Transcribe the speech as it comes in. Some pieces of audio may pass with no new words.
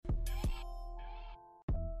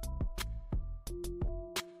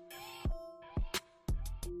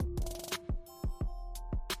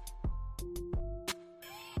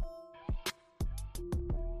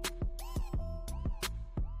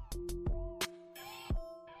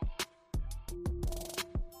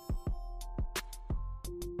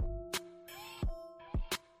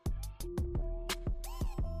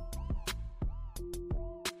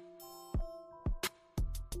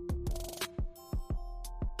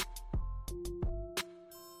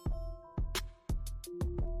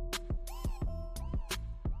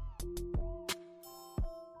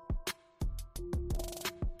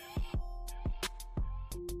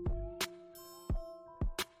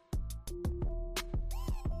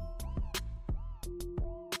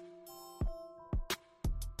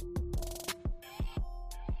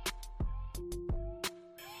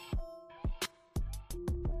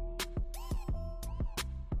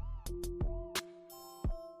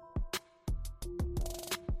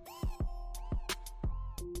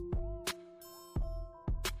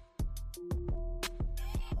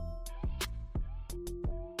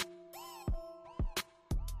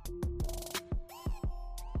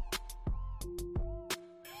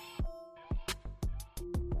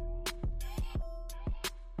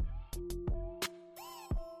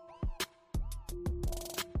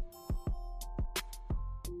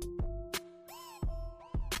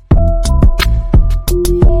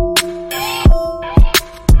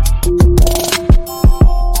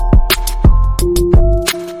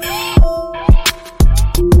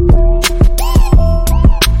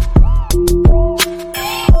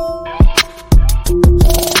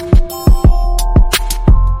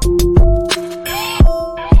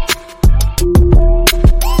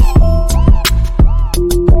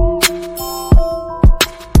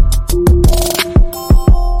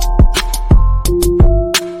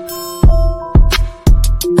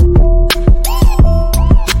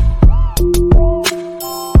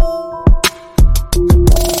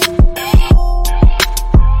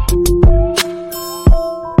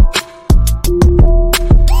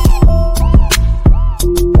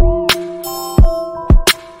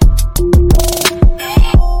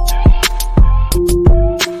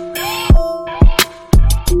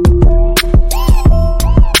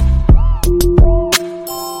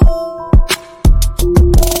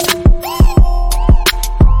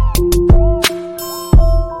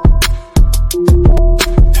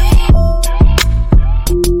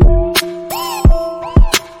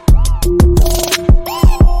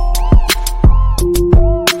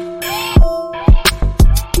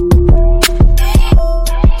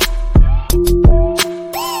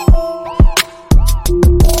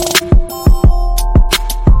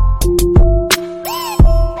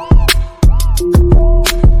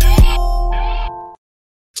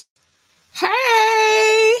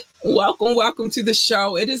Welcome to the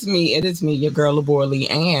show. It is me, your girl Laborley,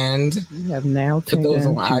 and You have now for tuned those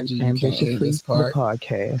in on to IG, you can't hear Ambitiously this the part.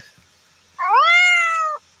 podcast.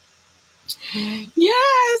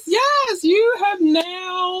 Yes, you have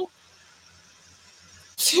now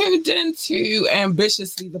tuned into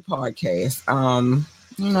Ambitiously the podcast.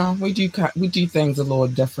 We do things a little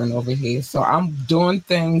different over here, so I'm doing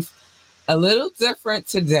things a little different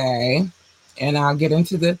today, and I'll get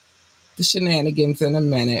into the shenanigans in a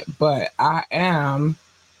minute. But I'll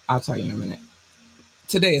tell you in a minute.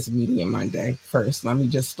 Today is Media Monday. First, let me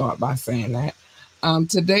just start by saying that.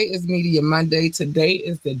 Today is Media Monday. Today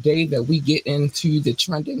is the day that we get into the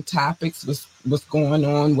trending topics, what's going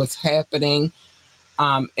on, what's happening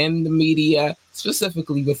in the media,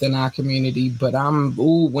 specifically within our community. But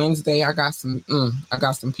Wednesday, I got some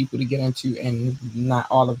people to get into, and not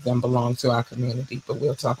all of them belong to our community. But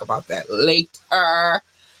we'll talk about that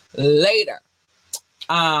later.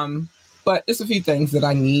 But there's a few things that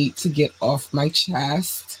I need to get off my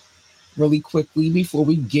chest really quickly before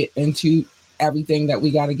we get into everything that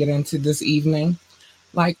we got to get into this evening.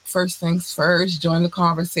 Like, first things first, join the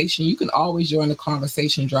conversation. You can always join the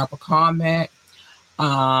conversation, drop a comment.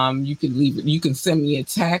 You can send me a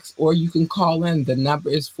text, or you can call in. The number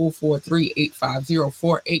is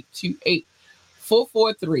 443-850-4828,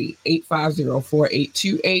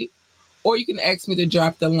 443-850-4828. Or you can ask me to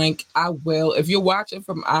drop the link. I will. If you're watching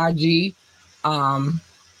from IG,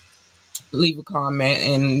 leave a comment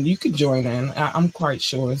and you can join in. I'm quite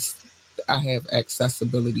sure I have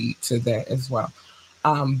accessibility to that as well.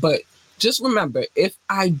 But just remember, if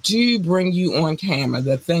I do bring you on camera,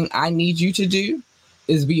 the thing I need you to do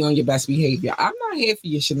is be on your best behavior. I'm not here for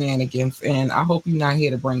your shenanigans, and I hope you're not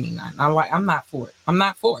here to bring me none. I'm not for it. I'm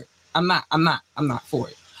not for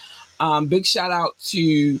it. Big shout out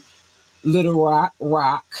to Little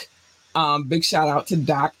Rock. Big shout out to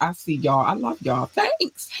Doc. I see y'all. I love y'all.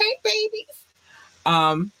 Thanks. Hey, babies.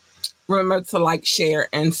 Remember to like, share,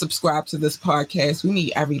 and subscribe to this podcast. We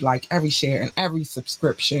need every like, every share, and every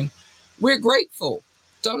subscription. We're grateful.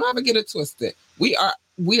 Don't ever get it twisted. We are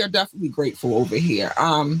definitely grateful over here.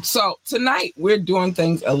 So tonight we're doing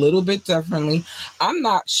things a little bit differently. I'm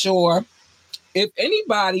not sure if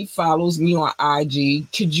anybody follows me on IG,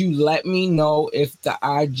 could you let me know if the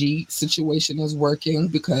IG situation is working?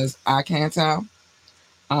 Because I can't tell.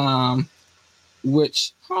 Hold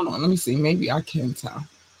on, let me see. Maybe I can tell.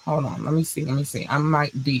 Hold on, let me see. I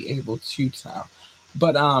might be able to tell.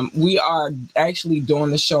 But we are actually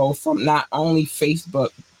doing the show from not only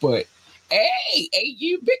Facebook, but hey,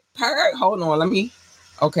 you big bird. Hold on,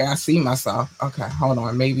 okay, I see myself. Okay, hold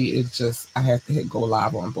on. Maybe it's just I have to hit go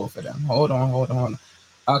live on both of them. Hold on.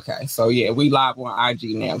 Okay, so yeah, we live on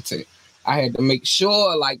IG now too. I had to make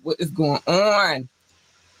sure like what is going on.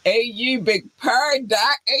 Hey, you big purr,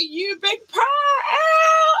 Doc. Hey, you big purr.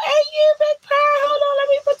 Ow, hey, you big purr. Hold on, let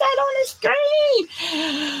me put that on the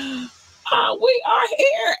screen. We are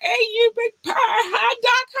here. Hey, you big purr. Hi,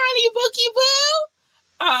 Doc, honey, bookie boo.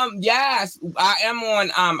 Yes, I am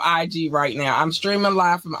on IG right now. I'm streaming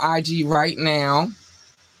live from IG right now.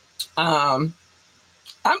 I'm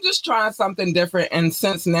just trying something different, and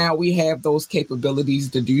since now we have those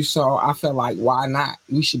capabilities to do so, I feel like why not?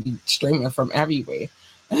 We should be streaming from everywhere.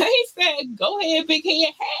 He said, "Go ahead, big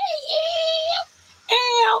head." Hey,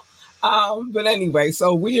 ow. But anyway,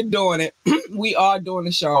 so we are doing it. We are doing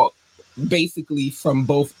the show basically from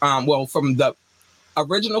both. From the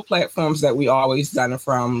original platforms that we always done it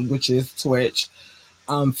from, which is Twitch,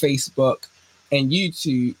 Facebook, and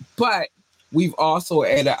YouTube. But we've also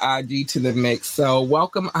added IG to the mix. So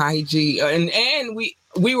welcome IG, and we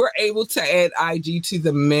were able to add IG to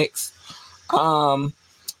the mix,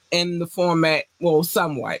 in the format,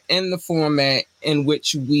 somewhat in the format in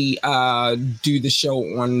which we do the show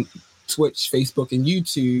on Twitch, Facebook, and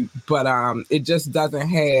YouTube. But it just doesn't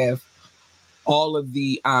have all of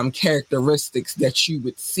the characteristics that you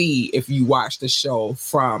would see if you watch the show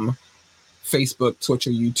from Facebook, Twitch,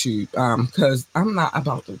 or YouTube. Because I'm not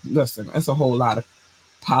about to listen. It's a whole lot of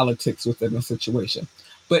politics within the situation.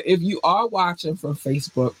 But if you are watching from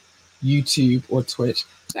Facebook, YouTube, or Twitch,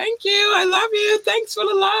 thank you. I love you. Thanks for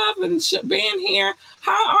the love and being here.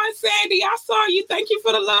 Hi, Aunt Sandy. I saw you. Thank you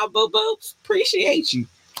for the love, boo-boos. Appreciate you.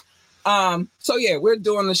 So yeah, we're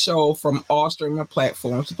doing the show from all streaming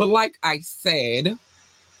platforms. But like I said,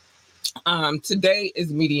 today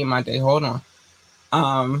is Media Monday. Hold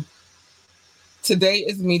on. Today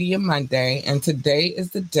is Media Monday, and today is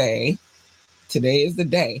the day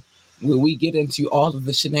where we get into all of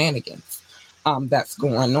the shenanigans that's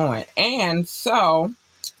going on. And so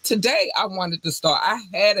today I wanted to start. I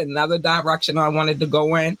had another direction I wanted to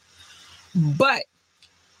go in, but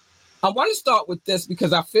I want to start with this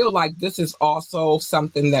because I feel like this is also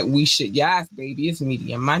something that we should. Yes, baby, it's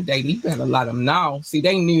Media Monday. You better let them know. See,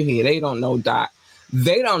 they new here. They don't know that.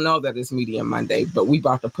 They don't know that it's Media Monday, but we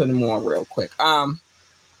about to put them on real quick.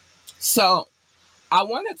 So I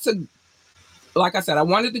wanted to, like I said, I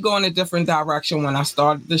wanted to go in a different direction when I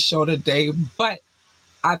started the show today, but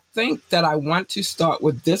I think that I want to start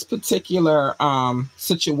with this particular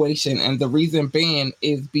situation, and the reason being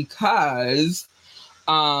is because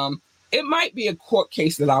it might be a court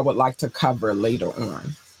case that I would like to cover later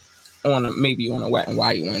maybe on a Wet and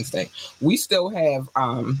Wild Wednesday. We still have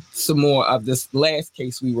some more of this last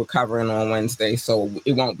case we were covering on Wednesday, so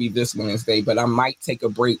it won't be this Wednesday, but I might take a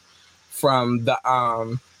break from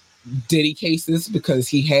the Diddy cases because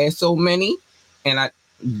he has so many, and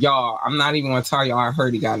I'm not even gonna tell y'all I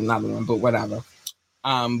heard he got another one, but whatever.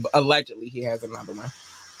 Allegedly he has another one.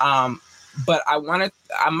 But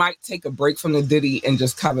I might take a break from the Diddy and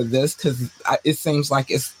just cover this because it seems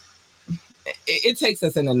like it takes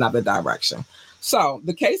us in another direction. So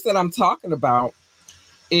the case that I'm talking about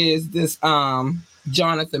is this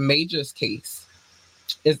Jonathan Majors case.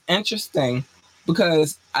 It's interesting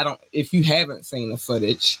because if you haven't seen the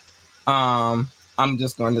footage, I'm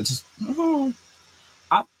just going to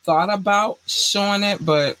I thought about showing it,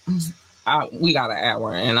 but we got an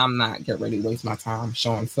hour and I'm not getting ready to waste my time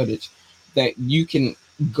showing footage that you can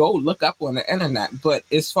go look up on the internet. But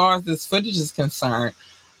as far as this footage is concerned,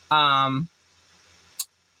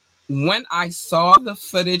 when I saw the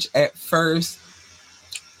footage at first,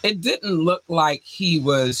 it didn't look like he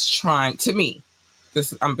was trying, to me,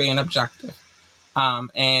 I'm being objective.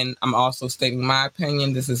 And I'm also stating my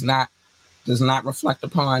opinion. This does not reflect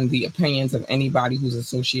upon the opinions of anybody who's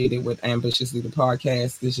associated with Ambitiously the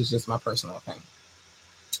podcast. This is just my personal opinion.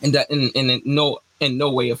 And that in no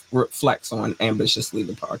way it reflects on Ambitiously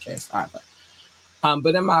the podcast either.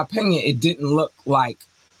 But in my opinion, it didn't look like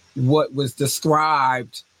what was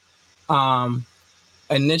described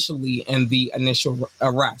initially in the initial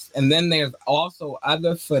arrest. And then there's also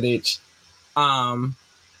other footage of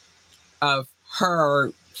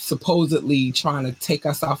her supposedly trying to take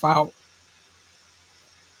herself out.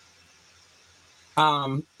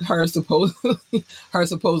 Her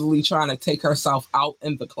supposedly trying to take herself out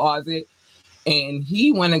in the closet, and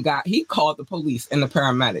he called the police and the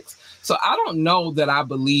paramedics. So I don't know that I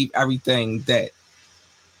believe everything that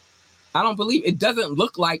it doesn't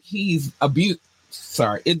look like he's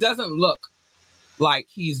it doesn't look like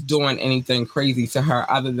he's doing anything crazy to her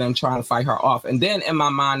other than trying to fight her off. And then in my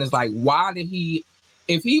mind is like, why did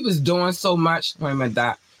if he was doing so much,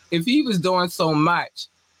 if he was doing so much,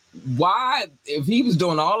 why, if he was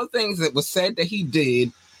doing all the things that was said that he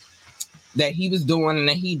did, that he was doing and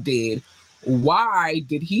that he did, why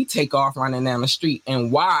did he take off running down the street?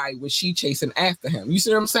 And why was she chasing after him? You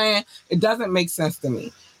see what I'm saying? It doesn't make sense to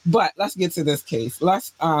me. But let's get to this case.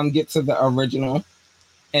 Let's get to the original,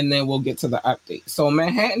 and then we'll get to the update. So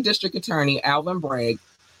Manhattan District Attorney Alvin Bragg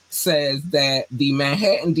says that the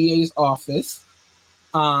Manhattan DA's office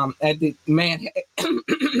at the Manhattan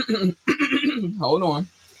hold on.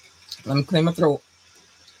 Let me clear my throat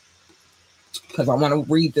because I want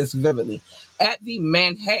to read this vividly. At the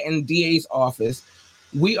Manhattan DA's office,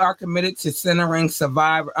 we are committed to centering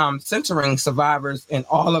survivors in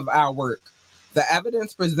all of our work. The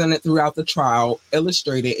evidence presented throughout the trial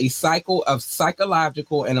illustrated a cycle of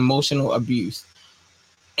psychological and emotional abuse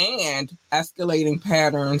and escalating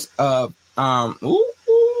patterns of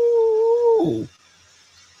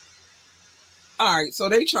all right, so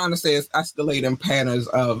they trying to say it's escalating patterns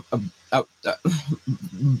of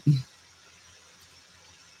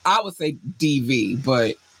I would say DV,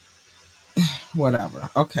 but whatever.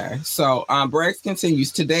 Okay, so Braggs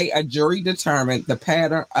continues. Today, a jury determined the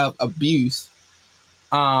pattern of abuse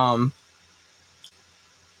and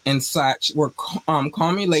such were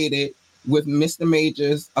culminated with Mr.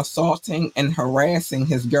 Majors assaulting and harassing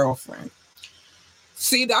his girlfriend.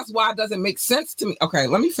 See, that's why it doesn't make sense to me. Okay,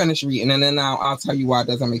 let me finish reading and then I'll tell you why it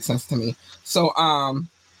doesn't make sense to me. So,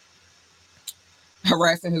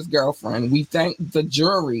 harassing his girlfriend. We thank the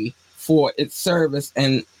jury for its service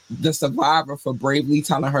and the survivor for bravely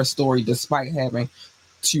telling her story despite having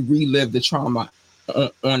to relive the trauma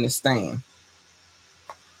on the stand.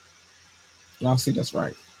 Y'all see that's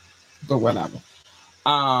right. But whatever.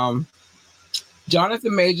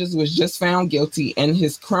 Jonathan Majors was just found guilty in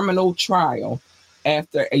his criminal trial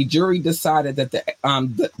after a jury decided that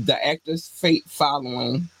the actor's fate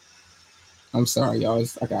following. I'm sorry, y'all.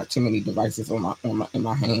 I got too many devices in my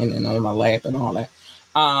hand and on my lap and all that.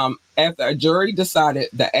 After a jury decided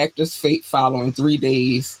the actor's fate following 3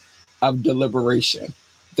 days of deliberation.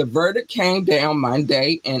 The verdict came down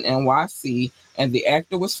Monday in NYC, and the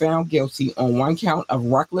actor was found guilty on one count of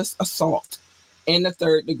reckless assault in the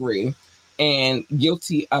third degree and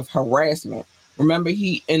guilty of harassment. Remember,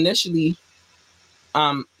 he initially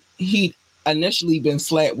been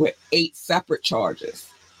slapped with 8 separate charges,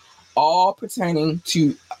 all pertaining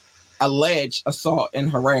to alleged assault and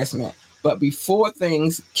harassment. But before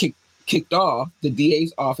things kicked off, the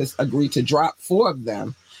DA's office agreed to drop 4 of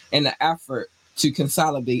them in the effort to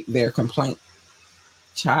consolidate their complaint.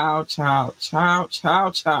 Child. So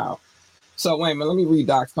wait a minute, let me read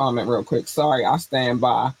Doc's comment real quick. Sorry, I stand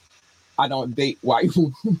by. I don't date white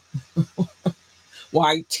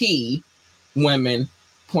women,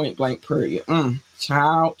 point blank, period.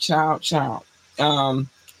 Child.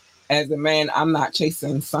 As a man, I'm not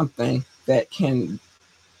chasing something that can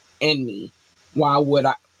end me. Why would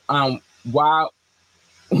I? Why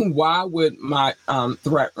would my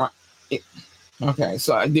threat? Okay,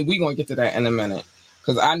 so we're gonna get to that in a minute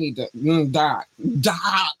because I need to.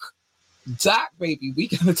 Doc, baby, we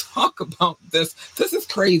gotta talk about this. This is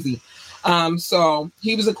crazy. So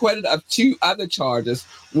he was acquitted of 2 other charges: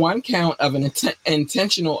 1 count of an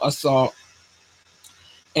intentional assault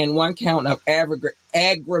and 1 count of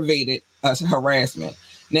aggravated harassment.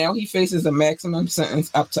 Now he faces a maximum sentence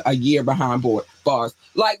up to a year behind bars.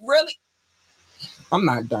 Like, really? I'm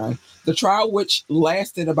not done. The trial, which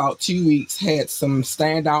lasted about 2 weeks, had some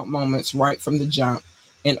standout moments right from the jump.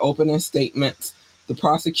 In opening statements, the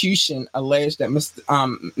prosecution alleged that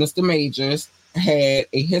Mr. Majors had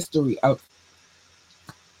a history of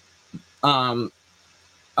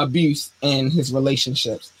abuse in his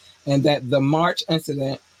relationships, and that the March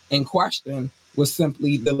incident in question was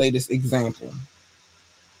simply the latest example.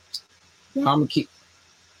 Now, I'm gonna keep.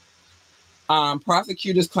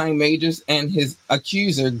 Prosecutors claim Majors and his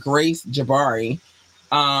accuser, Grace Jabari,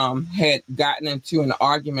 had gotten into an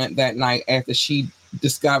argument that night after she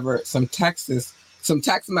discovered some text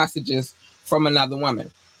messages from another woman,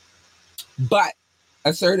 but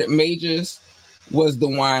asserted Majors was the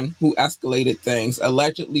one who escalated things,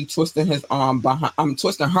 allegedly twisting her arm behind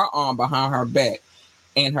her back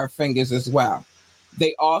and her fingers as well.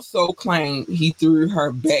 They also claimed he threw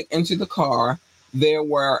her back into the car they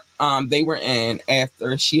were in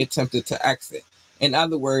after she attempted to exit. In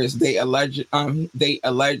other words, they alleged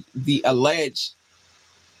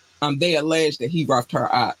that he roughed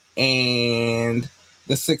her up, and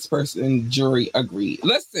the 6-person jury agreed.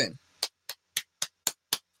 Listen.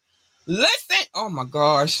 Oh my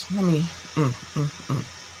gosh. Let me.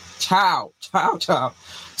 Child.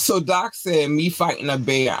 So Doc said, me fighting a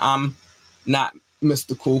bear, I'm not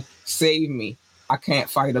mystical. Save me. I can't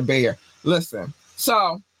fight a bear. Listen.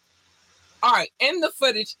 So, all right. In the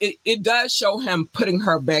footage, it does show him putting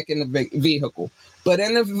her back in the vehicle. But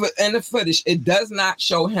in the footage, it does not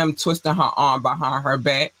show him twisting her arm behind her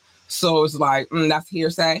back. So it's like, that's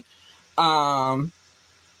hearsay.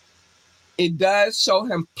 It does show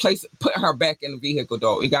him put her back in the vehicle,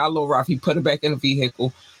 though. It got a little rough. He put her back in the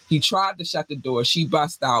vehicle. He tried to shut the door. She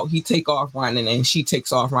busts out. He take off running, and she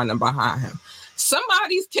takes off running behind him.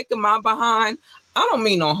 Somebody's kicking my behind. I don't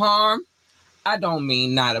mean no harm. I don't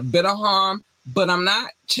mean not a bit of harm, but I'm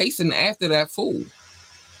not chasing after that fool.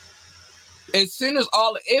 As soon as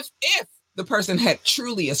if the person had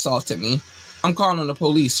truly assaulted me, I'm calling the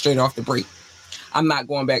police straight off the break. I'm not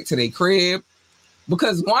going back to their crib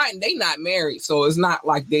because one, they not married, so it's not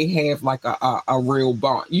like they have like a real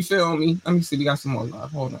bond. You feel me? Let me see. We got some more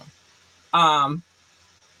love. Hold on.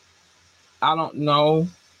 I don't know.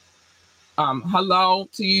 Hello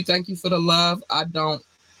to you. Thank you for the love. I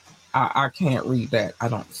can't read that. I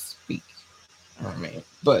don't speak. I mean,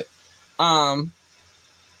 but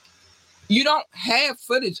you don't have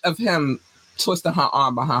footage of him twisting her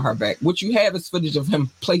arm behind her back. What you have is footage of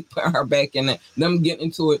him putting her back in it, them getting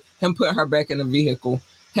into it, him putting her back in the vehicle,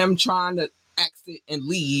 him trying to exit and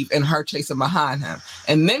leave, and her chasing behind him.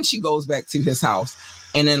 And then she goes back to his house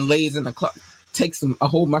and then lays in the closet, takes a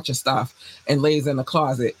whole bunch of stuff and lays in the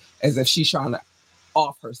closet as if she's trying to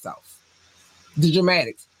off herself. The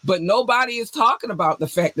dramatics. But nobody is talking about the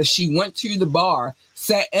fact that she went to the bar,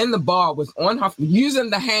 sat in the bar, was on her, using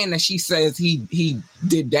the hand that she says he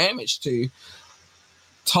did damage to,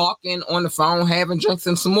 talking on the phone, having drinks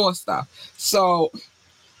and some more stuff. So,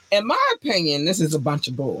 in my opinion, this is a bunch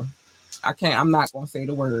of bull. I'm not going to say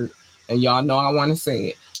the word. And y'all know I want to say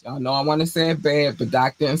it. Y'all know I want to say it bad, but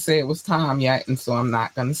Doc didn't say it was time yet, and so I'm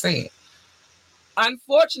not going to say it.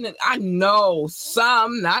 Unfortunately, I know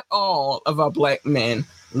some, not all, of our Black men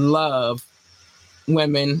love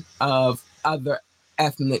women of other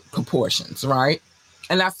ethnic proportions, right?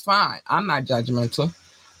 And that's fine. I'm not judgmental.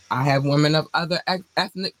 I have women of other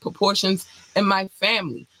ethnic proportions in my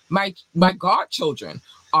family. My godchildren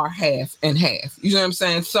are half and half. You know what I'm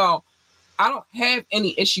saying? So I don't have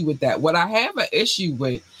any issue with that. What I have an issue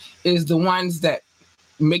with is the ones that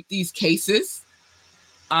make these cases,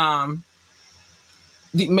 and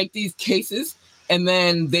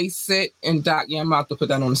then they sit and Doc, yeah, I'm about to put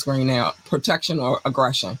that on the screen now, protection or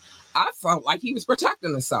aggression. I felt like he was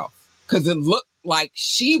protecting himself because it looked like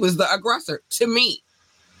she was the aggressor to me.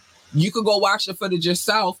 You could go watch the footage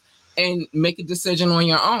yourself and make a decision on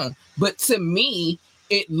your own. But to me,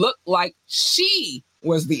 it looked like she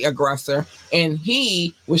was the aggressor and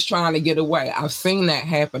he was trying to get away. I've seen that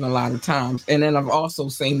happen a lot of times. And then I've also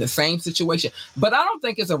seen the same situation. But I don't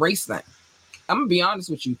think it's a race thing. I'm going to be honest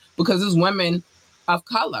with you, because there's women of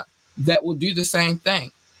color that will do the same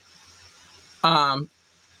thing. And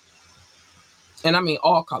I mean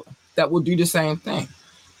all color that will do the same thing.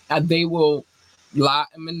 They will lie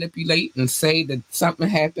and manipulate and say that something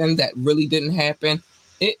happened that really didn't happen.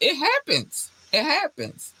 It happens. It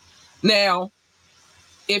happens. Now,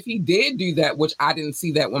 if he did do that, which I didn't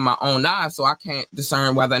see that with my own eyes, so I can't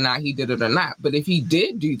discern whether or not he did it or not. But if he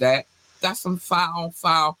did do that, that's some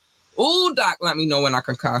foul. Ooh, Doc, let me know when I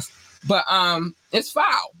can cuss. But it's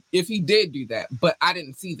foul if he did do that. But I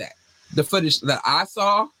didn't see that. The footage that I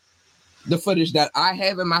saw, the footage that I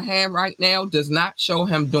have in my hand right now does not show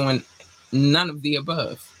him doing none of the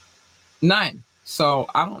above. None. So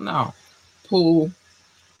I don't know. Pool,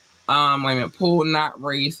 pool, not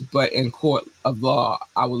race, but in court of law,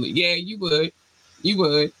 I would. Yeah, you would.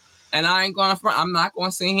 And I ain't going front. I'm not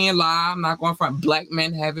going to sit here and lie. I'm not going front. Black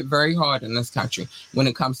men have it very hard in this country when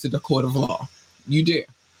it comes to the court of law. You do.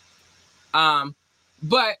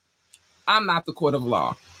 But I'm not the court of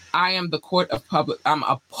law. I am the court of public. I'm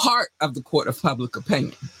a part of the court of public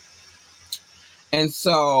opinion. And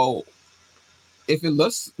so if it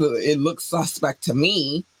looks suspect to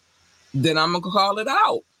me, then I'm going to call it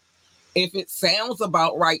out. If it sounds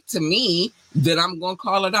about right to me, then I'm going to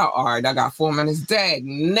call it out. All right, I got 4 minutes. Dag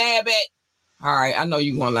nabbit. All right, I know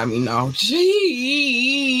you're going to let me know.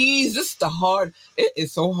 Jeez, it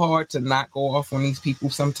is so hard to not go off on these people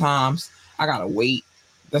sometimes. I got to wait.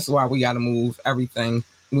 That's why we got to move everything.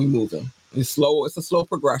 We moving. It's slow. It's a slow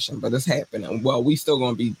progression, but it's happening. Well, we still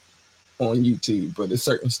going to be on YouTube, but there's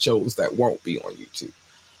certain shows that won't be on YouTube.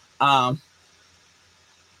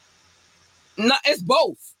 No, it's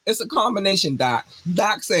both. It's a combination, Doc.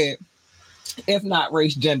 Doc said, if not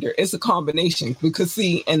race, gender, it's a combination. Because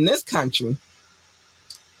see, in this country,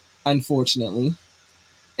 unfortunately,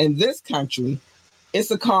 it's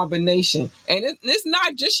a combination. And it's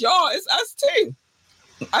not just y'all, it's us too.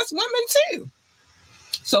 Us women too.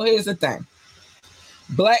 So here's the thing.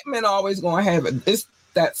 Black men always going to have it. It's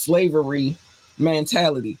that slavery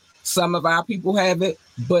mentality. Some of our people have it,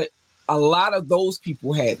 but a lot of those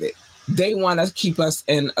people have it. They want to keep us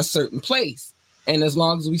in a certain place. And as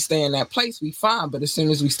long as we stay in that place, we fine. But as soon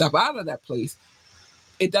as we step out of that place,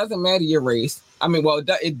 it doesn't matter your race. I mean, well,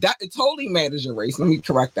 it totally matters your race. Let me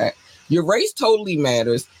correct that. Your race totally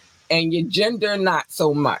matters and your gender not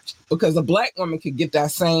so much. Because a black woman could get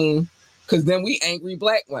that same, because then we angry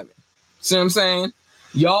black women. See what I'm saying?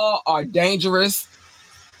 Y'all are dangerous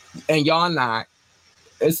and y'all not.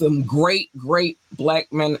 It's some great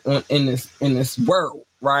black men in this world,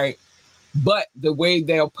 right? But the way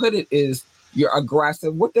they'll put it is you're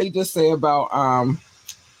aggressive. What they just say about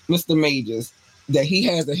Mr. Majors, that he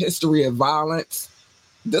has a history of violence.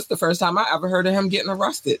 This is the first time I ever heard of him getting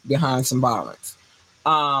arrested behind some violence.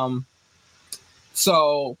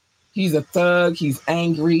 So he's a thug. He's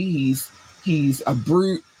angry. He's a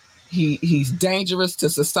brute. He's dangerous to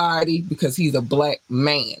society because he's a black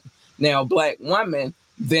man. Now, black women,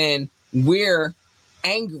 then we're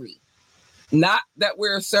angry. Not that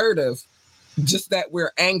we're assertive, just that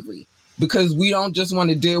we're angry because we don't just want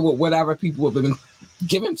to deal with whatever people have been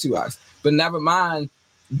given to us. But never mind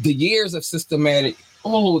the years of systematic.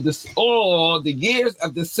 The years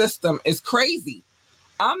of the system is crazy.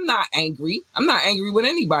 I'm not angry. I'm not angry with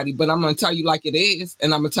anybody, but I'm going to tell you like it is,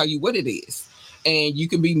 and I'm going to tell you what it is. And you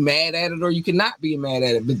can be mad at it or you cannot be mad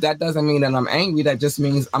at it, but that doesn't mean that I'm angry. That just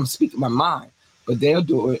means I'm speaking my mind, but they'll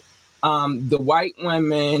do it. The white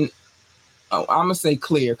women, I'm going to say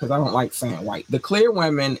clear because I don't like saying white. The clear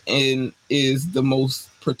women is the most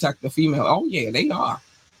protective female. Oh, yeah, they are.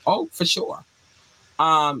 Oh, for sure.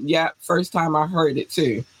 First time I heard it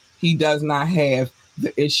too. He does not have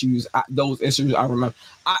the issues, those issues I remember.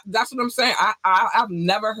 That's what I'm saying. I've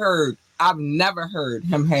never heard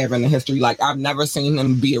him having a history. Like I've never seen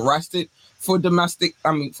him be arrested for for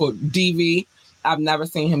DV. I've never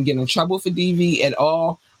seen him get in trouble for DV at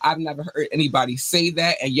all. I've never heard anybody say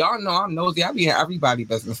that. And y'all know I'm nosy. I be in everybody's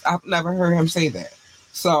business. I've never heard him say that.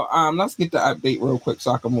 So let's get the update real quick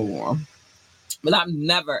so I can move on. But I've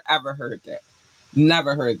never, ever heard that.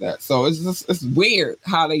 Never heard that. So it's weird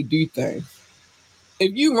how they do things.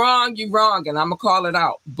 If you wrong, you wrong, and I'm going to call it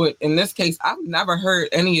out. But in this case, I've never heard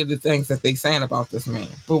any of the things that they saying about this man.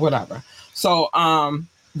 But whatever. So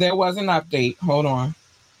there was an update. Hold on.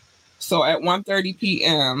 So at 1:30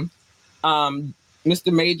 p.m.,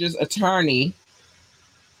 Mr. Major's attorney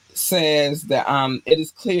says that it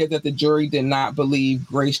is clear that the jury did not believe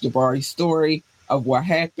Grace Jabari's story of what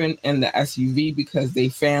happened in the SUV because they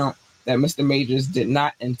found that Mr. Majors did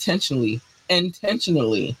not intentionally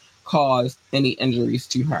cause any injuries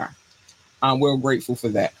to her. We're grateful for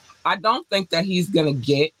that. I don't think that he's gonna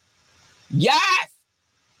get. Yes.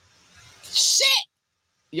 Shit.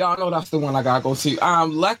 Y'all know that's the one I gotta go to.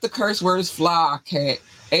 Let the curse words fly, cat.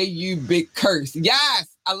 AU big curse. Yes,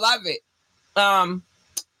 I love it.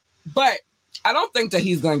 But I don't think that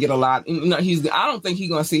he's gonna get a lot. I don't think he's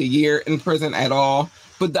gonna see a year in prison at all.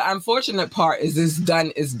 But the unfortunate part is this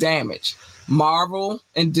done is damage. Marvel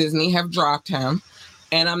and Disney have dropped him,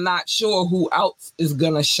 and I'm not sure who else is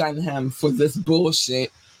gonna shun him for this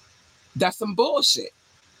bullshit. That's some bullshit.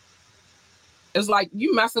 It's like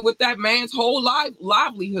you messing with that man's whole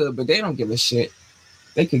livelihood, but they don't give a shit.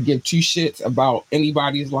 They could give two shits about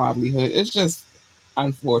anybody's livelihood. It's just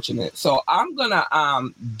unfortunate. So I'm gonna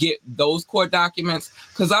get those court documents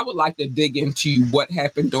because I would like to dig into what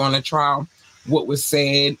happened during the trial, what was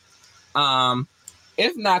said.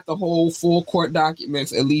 If not the whole full court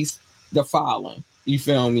documents, at least the filing. You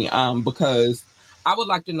feel me? Because I would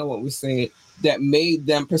like to know what was said that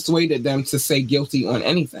persuaded them to say guilty on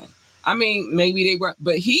anything. I mean, maybe they were,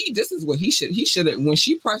 but this is what he should have, when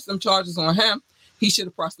she pressed them charges on him, he should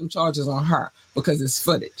have pressed them charges on her because it's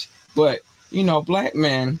footage. But, black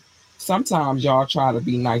men, sometimes y'all try to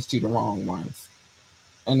be nice to the wrong ones.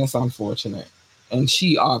 And it's unfortunate. And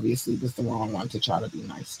she obviously was the wrong one to try to be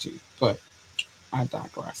nice to. But I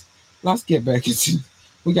digress. Let's get back into,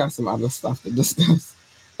 we got some other stuff to discuss.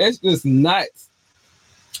 It's just nuts.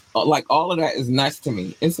 Like all of that is nuts to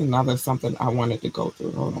me. It's another something I wanted to go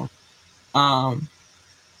through. Hold on.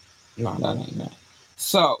 No, that ain't that.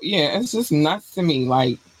 So yeah, it's just nuts to me.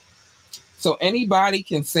 Like, so anybody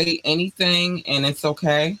can say anything and it's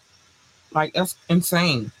okay. Like, that's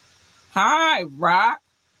insane. Hi, Rock.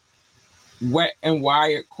 Wet and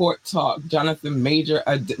Wired Court Talk. Jonathan Major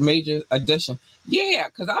edition. Yeah,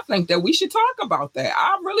 because I think that we should talk about that.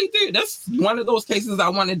 I really do. That's one of those cases I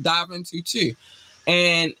want to dive into too.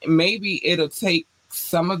 And maybe it'll take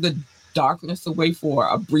some of the darkness away for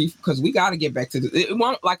a brief, because we got to get back to this. It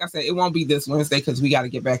won't, like I said, it won't be this Wednesday because we got to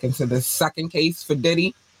get back into the second case for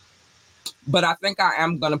Diddy. But I think I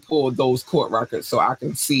am going to pull those court records so I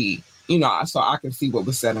can see, so I can see what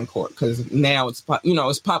was said in court, because now it's,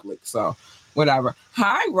 it's public. So whatever.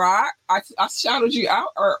 Hi, Rock. I shouted you out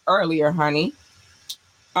earlier, honey.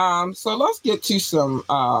 So let's get to some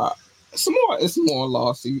more. It's more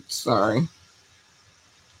lawsuits. Sorry.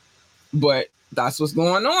 But that's what's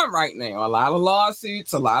going on right now. A lot of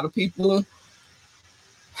lawsuits, a lot of people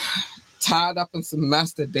tied up in some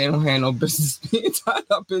mess that they don't have no business being tied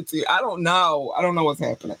up into. I don't know what's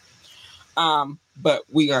happening. But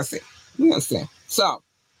we gonna see. So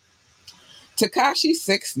Tekashi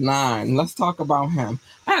 6ix9ine. Let's talk about him.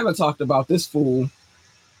 I haven't talked about this fool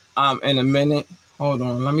in a minute. Hold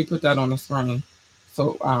on, let me put that on the screen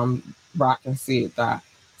so Rock can see it. That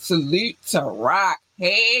salute to Rock.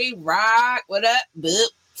 Hey, Rock, what up, boop?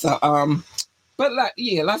 So, but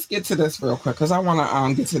let's get to this real quick because I want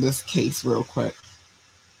to get to this case real quick.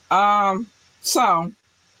 So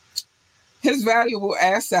his valuable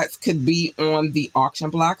assets could be on the auction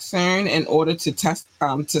block soon in order to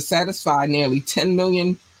satisfy nearly $10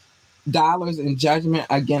 million in judgment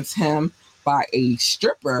against him by a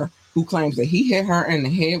stripper who claims that he hit her in the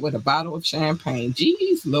head with a bottle of champagne.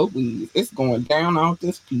 Jeez Louise, it's going down out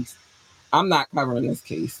this piece. I'm not covering this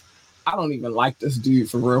case. I don't even like this dude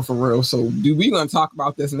for real. So we going to talk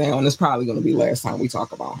about this now, and it's probably going to be last time we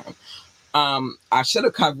talk about him. I should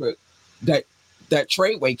have covered that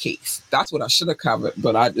Treyway case. That's what I should have covered,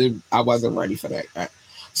 but I wasn't ready for that. Right?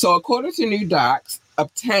 So according to new docs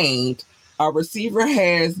obtained, a receiver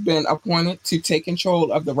has been appointed to take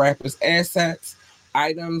control of the rapper's assets,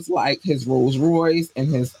 items like his Rolls Royce and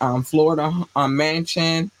his Florida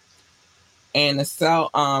mansion, and the sell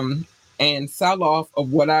off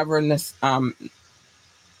of whatever necessary,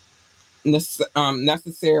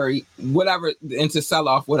 whatever, and to sell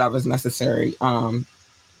off whatever's necessary to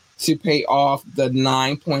pay off the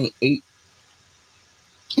 $8.2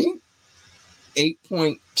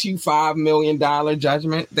 $5 million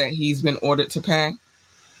judgment that he's been ordered to pay.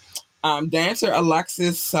 Dancer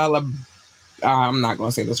Alexis I'm not going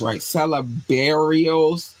to say this right,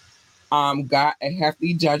 Celebarios got a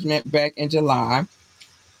hefty judgment back in July,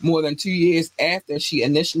 more than 2 years after she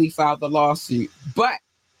initially filed the lawsuit, but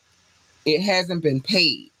it hasn't been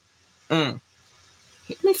paid. Let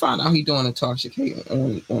me find out he's doing a Tasha K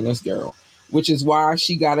on this girl, which is why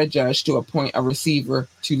she got a judge to appoint a receiver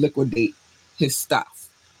to liquidate his stuff.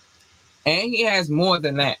 And he has more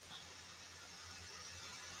than that.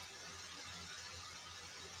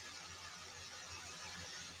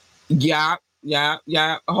 Yeah.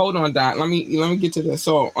 Hold on, Doc. Let me get to this.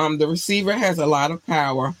 So, the receiver has a lot of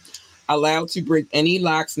power, allowed to break any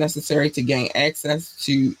locks necessary to gain access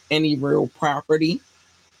to any real property.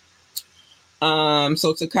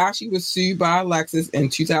 So Tekashi was sued by Alexis in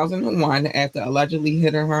 2001 after allegedly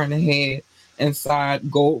hitting her in the head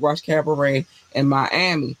inside Gold Rush Cabaret in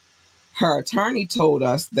Miami. Her attorney told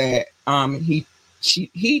us that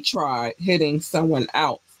he tried hitting someone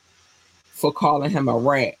else for calling him a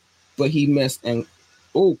rat, but he missed and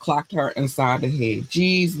clocked her inside the head.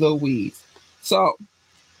 Jeez Louise. So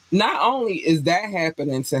not only is that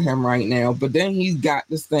happening to him right now, but then he's got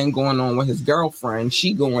this thing going on with his girlfriend.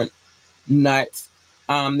 She going nuts.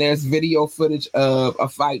 There's video footage of a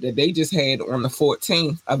fight that they just had on the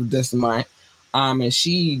 14th of this month. And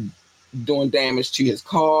she doing damage to his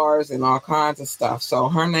cars and all kinds of stuff. So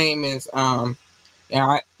her name is I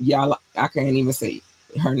can't even say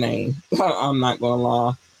her name. I'm not gonna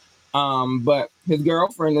lie. But his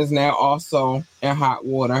girlfriend is now also in hot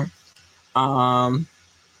water.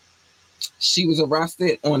 She was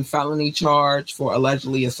arrested on felony charge for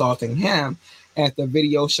allegedly assaulting him after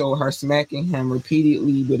video showed her smacking him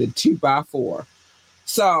repeatedly with a 2x4.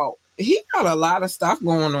 So he got a lot of stuff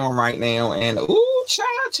going on right now, and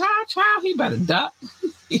child, he better duck.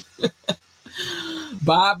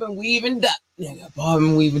 Bob and weave and duck, nigga. Bob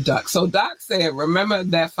and weave and duck. So Doc said, remember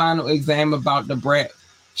that final exam about the brat?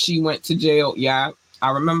 She went to jail. Yeah,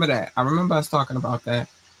 I remember that. I remember us talking about that.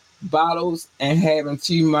 Bottles and having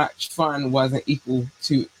too much fun wasn't equal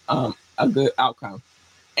to a good outcome.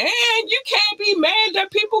 And you can't be mad that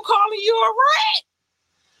people calling you a rat.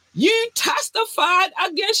 You testified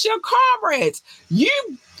against your comrades. You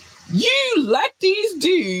let these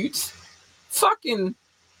dudes fucking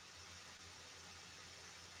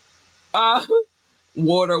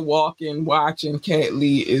water walking, watching Cat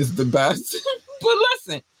Lee is the best. But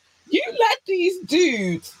listen, you let these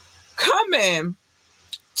dudes come in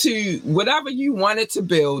to whatever you wanted to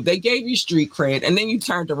build. They gave you street cred, and then you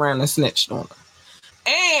turned around and snitched on them.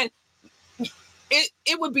 And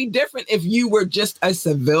it would be different if you were just a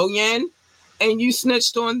civilian and you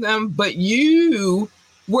snitched on them, but you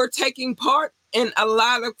were taking part in a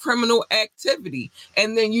lot of criminal activity,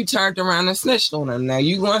 and then you turned around and snitched on them. Now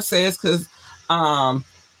you gonna say it's because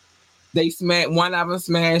they smashed one of them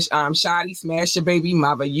smashed Shotty smashed your baby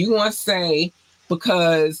mother. You gonna say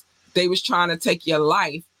because they was trying to take your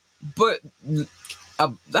life, but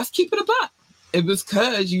let's keep it a buck. It was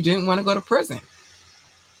because you didn't want to go to prison.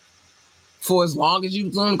 For as long as you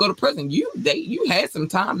was going to go to prison, you had some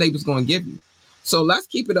time they was going to give you. So let's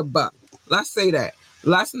keep it a buck. Let's say that.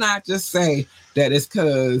 Let's not just say that it's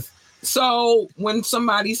because. So when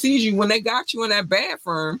somebody sees you, when they got you in that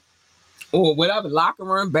bathroom or whatever, locker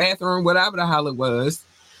room, bathroom, whatever the hell it was,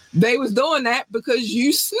 they was doing that because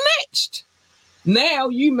you snitched. Now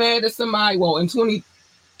you mad at somebody. Well, in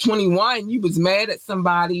 2021, you was mad at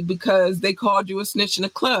somebody because they called you a snitch in a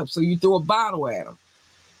club. So you threw a bottle at them.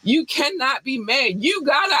 You cannot be mad. You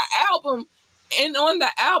got an album, and on the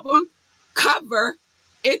album cover,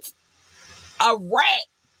 it's a rat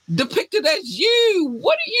depicted as you.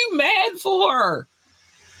 What are you mad for?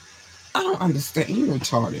 I don't understand. You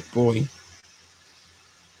retarded, boy.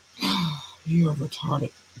 You are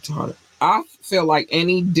retarded. I feel like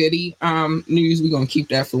any Diddy news, we're gonna keep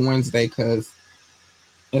that for Wednesday because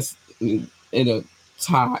it'll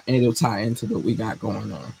tie into what we got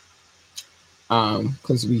going on.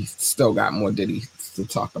 Because we still got more Diddy to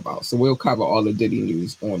talk about. So we'll cover all the Diddy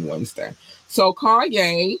news on Wednesday. So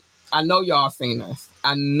Kanye, I know y'all seen this.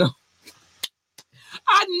 I know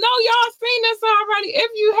y'all seen this already.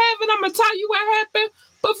 If you haven't, I'm going to tell you what happened.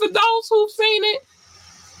 But for those who've seen it,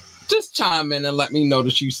 just chime in and let me know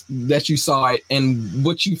that you saw it and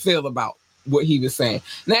what you feel about what he was saying.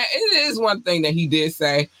 Now, it is one thing that he did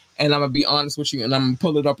say, and I'm going to be honest with you, and I'm going to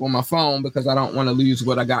pull it up on my phone because I don't want to lose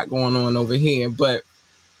what I got going on over here. But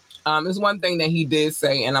it's one thing that he did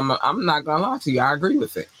say, and I'm not going to lie to you. I agree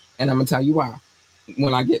with it. And I'm going to tell you why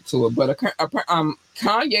when I get to it. But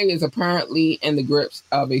Kanye is apparently in the grips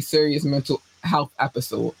of a serious mental health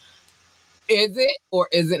episode. Is it or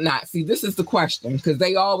is it not? See, this is the question, because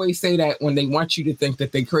they always say that when they want you to think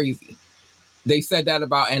that they're crazy. They said that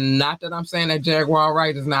about, and not that I'm saying that Jaguar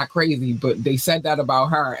Wright is not crazy, but they said that about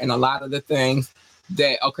her, and a lot of the things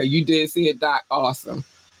that, okay, you did see it, Doc, awesome.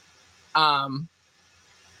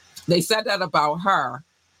 They said that about her,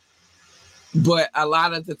 but a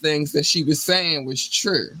lot of the things that she was saying was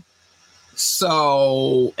true.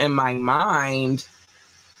 So in my mind,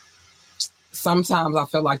 sometimes I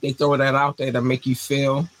feel like they throw that out there to make you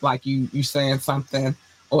feel like you saying something,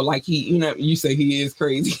 or like you say he is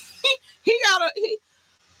crazy.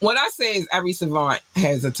 What I say is every savant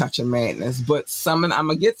has a touch of madness, but I'm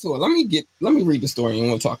gonna get to it. Let me read the story and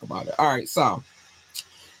we'll talk about it. All right, so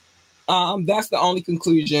that's the only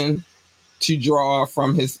conclusion to draw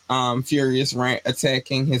from his furious rant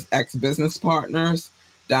attacking his ex-business partners,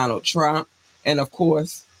 Donald Trump, and of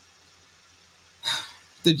course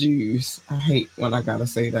the Jews. I hate when I gotta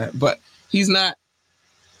say that, but he's not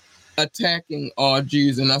attacking all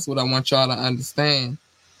Jews, and that's what I want y'all to understand.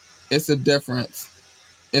 It's a difference.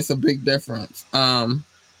 It's a big difference.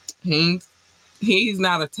 He's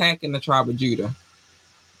not attacking the tribe of Judah.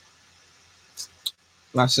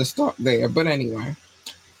 Let's just start there. But anyway,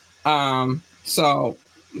 so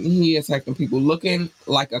he attacking people looking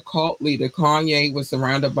like a cult leader. Kanye was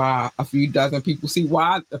surrounded by a few dozen people. See,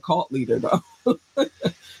 why a cult leader though?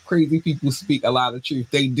 Crazy people speak a lot of truth.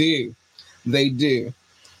 They do.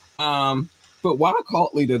 But why a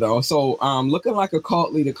cult leader though? So looking like a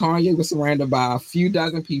cult leader, Kanye was surrounded by a few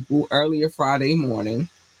dozen people earlier Friday morning,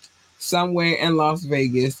 somewhere in Las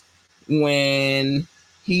Vegas, when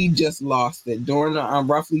he just lost it. During a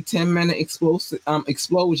roughly 10-minute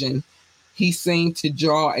explosion, he seemed to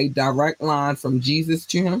draw a direct line from Jesus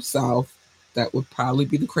to himself. That would probably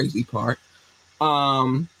be the crazy part.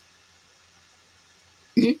 Wait.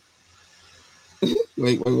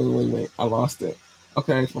 I lost it.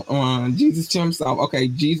 Okay, Jesus to himself. Okay,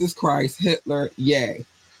 Jesus Christ, Hitler, yay.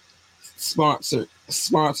 Sponsor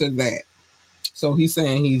that. So he's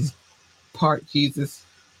saying he's part Jesus,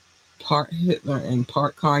 part Hitler, and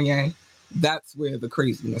part Kanye. That's where the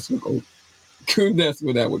craziness would go. That's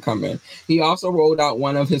where that would come in. He also rolled out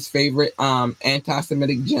one of his favorite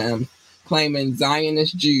anti-Semitic gems, claiming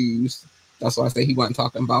Zionist Jews. That's why I say he wasn't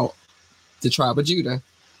talking about the tribe of Judah.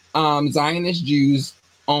 Zionist Jews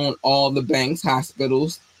own all the banks,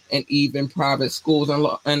 hospitals, and even private schools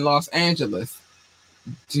in Los Angeles.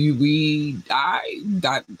 I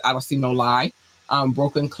don't see no lie.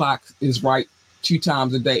 Broken clock is right 2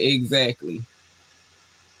 times a day exactly.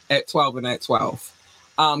 At 12 and at 12.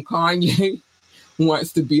 Kanye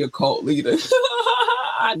wants to be a cult leader.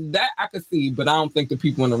 That I could see, but I don't think the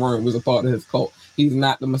people in the room was a part of his cult. He's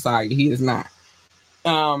not the Messiah. He is not.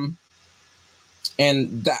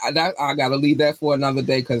 And that I gotta leave that for another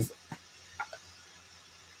day, because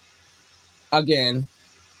again,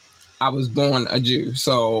 I was born a Jew,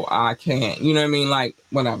 so I can't, you know what I mean? Like,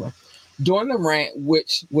 whatever. During the rant,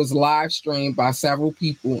 which was live streamed by several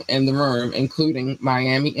people in the room, including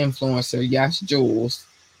Miami influencer Yes Jules,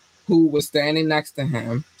 who was standing next to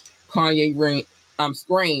him, Kanye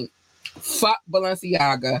screamed, "Fuck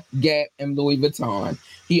Balenciaga, Gap, and Louis Vuitton."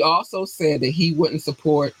 He also said that he wouldn't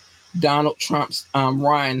support Donald Trump's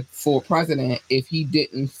run for president if he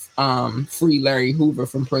didn't free Larry Hoover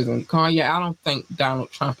from prison. Kanye, I don't think Donald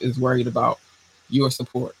Trump is worried about your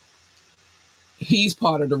support. He's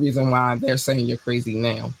part of the reason why they're saying you're crazy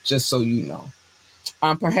now, just so you know.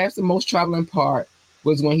 Perhaps the most troubling part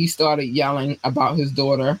was when he started yelling about his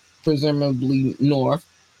daughter, presumably North,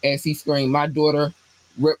 as he screamed, "My daughter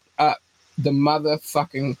ripped up the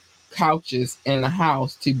motherfucking couches in the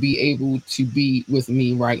house to be able to be with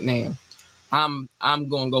me right now." I'm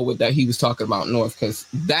gonna go with that. He was talking about North, because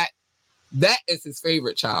that is his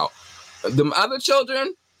favorite child. The other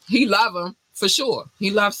children, he love them for sure.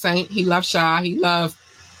 He loves Saint, he loves Shy, he loves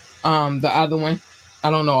the other one. I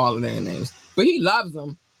don't know all of their names, but he loves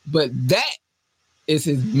them. But that is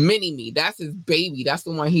his mini-me. That's his baby. That's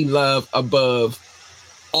the one he loved above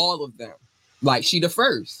all of them. Like, she the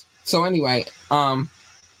first. So anyway,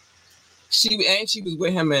 she was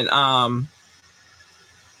with him in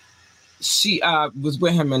was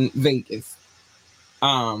with him in Vegas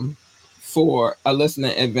for a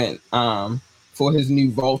listening event for his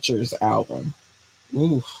new Vultures album.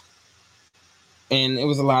 Ooh. And it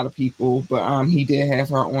was a lot of people, but he did have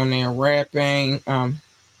her on there rapping.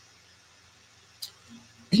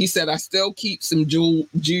 He said, "I still keep some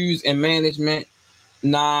Jews in management.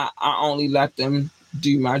 Nah, I only let them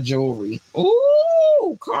do my jewelry."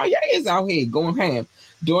 Ooh, Kanye is out here going ham.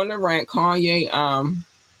 During the rant, Kanye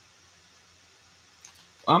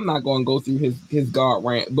I'm not going to go through his God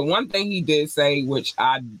rant, but one thing he did say, which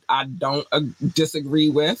I don't disagree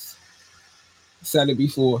with, said it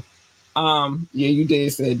before. Yeah, you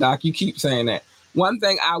did say it, Doc. You keep saying that. One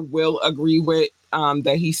thing I will agree with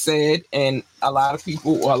that he said, and a lot of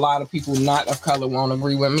people not of color won't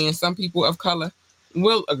agree with me, and some people of color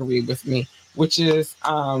will agree with me, which is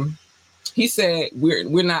he said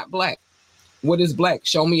we're not black. What is black?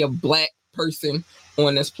 Show me a black person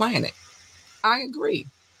on this planet. I agree.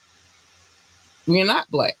 We're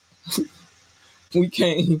not black. We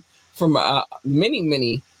came from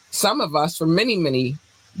some of us from many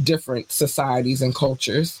different societies and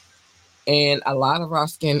cultures. And a lot of our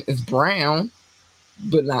skin is brown,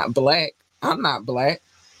 but not black. I'm not black.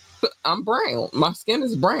 I'm brown. My skin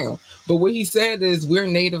is brown. But what he said is we're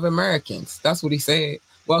Native Americans. That's what he said.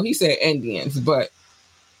 Well, he said Indians, but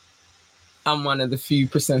I'm one of the few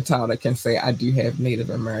percentile that can say I do have Native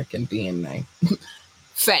American DNA.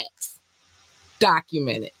 Facts.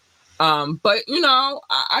 Documented. But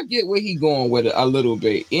I get where he going with it a little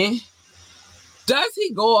bit. Does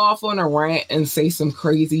he go off on a rant and say some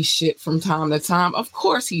crazy shit from time to time? Of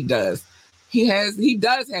course he does. He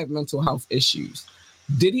does have mental health issues.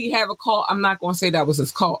 Did he have a call? I'm not going to say that was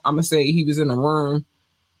his call. I'm going to say he was in a room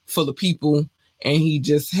full of people and he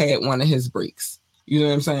just had one of his breaks. You know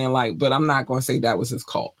what I'm saying? But I'm not going to say that was his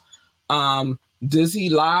call. Does he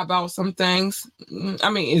lie about some things? I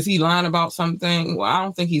mean, is he lying about something? Well, I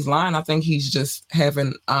don't think he's lying. I think he's just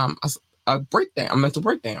having a breakdown, a mental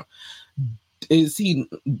breakdown.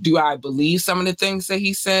 Do I believe some of the things that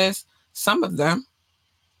he says? Some of them,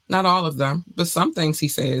 not all of them, but some things he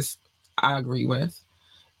says I agree with.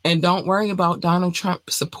 And don't worry about Donald Trump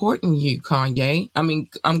supporting you, Kanye. I'm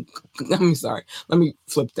sorry. Let me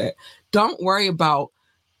flip that. Don't worry about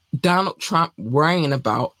Donald Trump worrying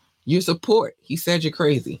about your support. He said you're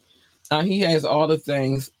crazy. He has all the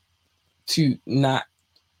things to not.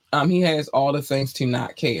 He has all the things to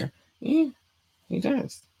not care. Yeah, he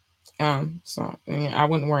does. So yeah, I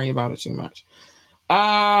wouldn't worry about it too much.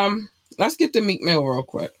 Let's get to Meek Mill real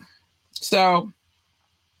quick. So,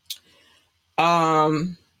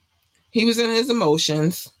 he was in his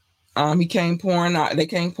emotions. They came pouring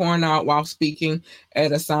out while speaking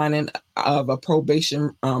at a signing of a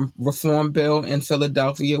probation reform bill in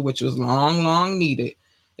Philadelphia, which was long needed.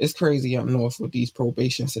 It's crazy up north with these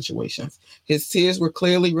probation situations. His tears were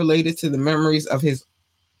clearly related to the memories of his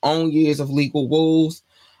own years of legal woes.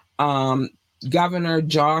 Governor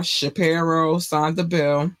Josh Shapiro signed the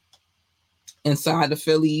bill inside the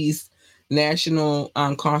Philly's National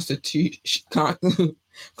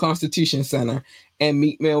Constitution Center, and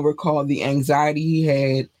Meek Mill recalled the anxiety he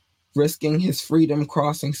had risking his freedom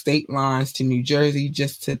crossing state lines to New Jersey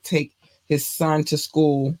just to take his son to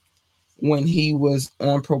school when he was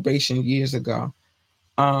on probation years ago.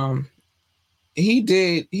 I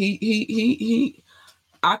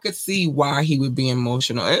could see why he would be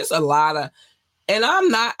emotional. It's a lot of, and I'm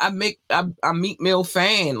not a Meek Mill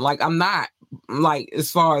fan. I'm not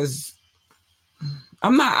as far as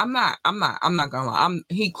I'm not gonna lie.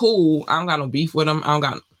 He cool. I don't got no beef with him. I don't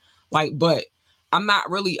got but I'm not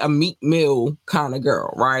really a Meek Mill kind of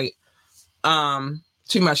girl, right?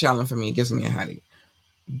 Too much yelling for me. It gives me a headache.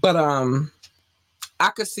 But I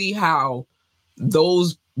could see how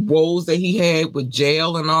those woes that he had with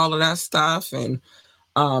jail and all of that stuff, and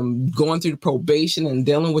going through the probation and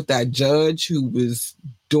dealing with that judge who was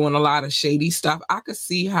doing a lot of shady stuff. I could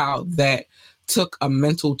see how that took a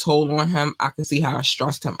mental toll on him. I could see how it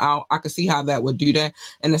stressed him out. I could see how that would do that.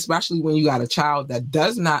 And especially when you got a child that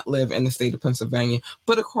does not live in the state of Pennsylvania,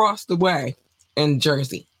 but across the way in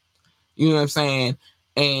Jersey. You know what I'm saying?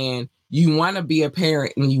 And you want to be a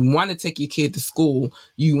parent and you want to take your kid to school.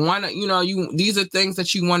 You want to, these are things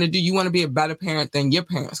that you want to do. You want to be a better parent than your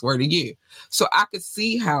parents were to you. So I could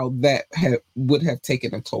see how that would have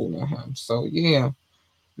taken a toll on him. So yeah,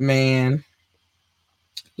 man.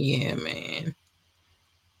 Yeah, man.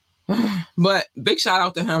 But big shout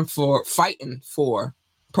out to him for fighting for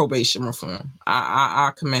probation reform.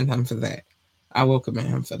 I commend him for that. I will commend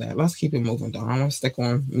him for that. Let's keep it moving, though. I don't want to stick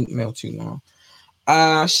on Meek Mill too long.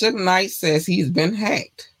 Suge Knight says he's been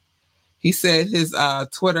hacked. He said his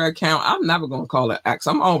Twitter account, I'm never going to call it X.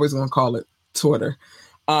 I'm always going to call it Twitter.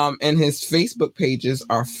 And his Facebook pages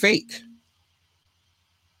are fake.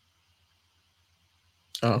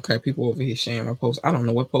 Okay, people over here sharing my post. I don't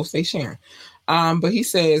know what post they sharing. But he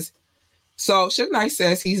says, so Suge Knight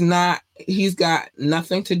says he's got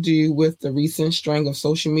nothing to do with the recent string of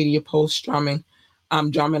social media posts drumming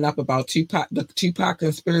up about the Tupac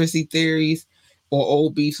conspiracy theories or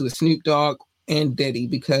old beefs with Snoop Dogg and Diddy,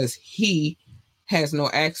 because he has no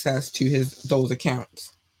access to those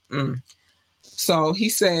accounts. So he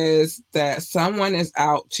says that someone is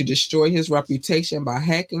out to destroy his reputation by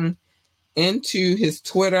hacking into his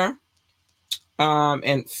Twitter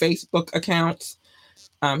and Facebook accounts.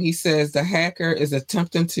 He says the hacker is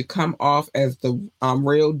attempting to come off as the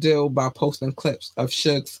real deal by posting clips of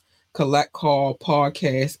Suge's Collect Call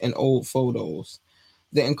podcast and old photos.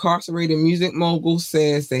 The incarcerated music mogul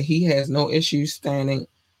says that he has no issue standing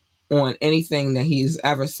on anything that he has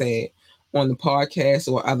ever said on the podcast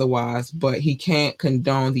or otherwise, but he can't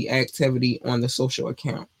condone the activity on the social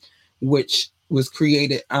account, which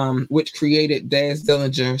created Daz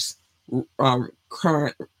Dillinger's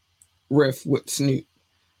current riff with Snoop.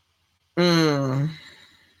 Suge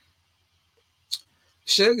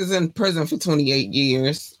is in prison for 28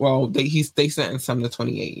 years. Well, they sentenced him to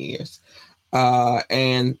 28 years.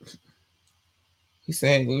 And he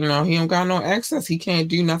said, he don't got no access. He can't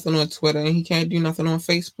do nothing on Twitter and he can't do nothing on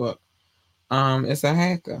Facebook. It's a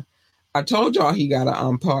hacker. I told y'all he got a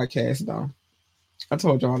podcast though. I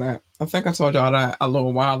told y'all that. I think I told y'all that a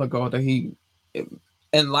little while ago that he,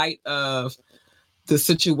 in light of the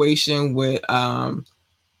situation with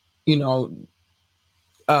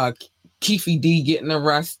Keefe D getting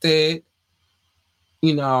arrested,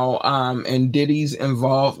 and Diddy's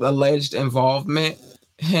alleged involvement,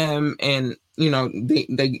 him and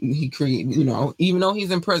he created, even though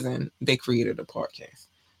he's in prison, they created a podcast.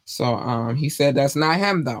 So he said that's not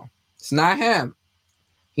him though. It's not him.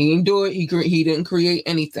 He didn't do it. He didn't create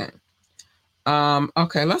anything.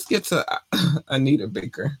 Okay, let's get to Anita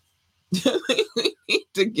Baker. We need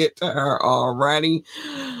to get to her already.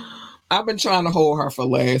 I've been trying to hold her for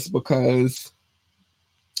last because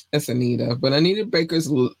it's Anita. But Anita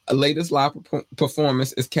Baker's latest live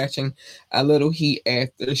performance is catching a little heat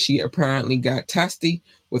after she apparently got testy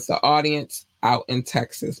with the audience out in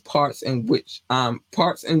Texas. Parts in which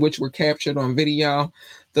were captured on video.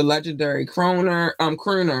 The legendary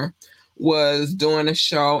crooner was doing a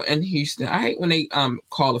show in Houston. I hate when they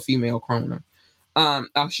call a female crooner.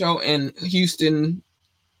 A show in Houston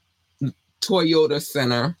Toyota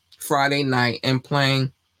Center Friday night and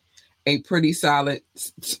playing to a pretty solid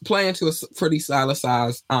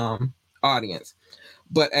sized audience.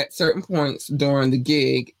 But at certain points during the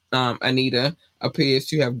gig, Anita appears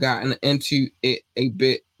to have gotten into it a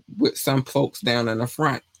bit with some folks down in the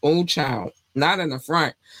front. Oh, child, not in the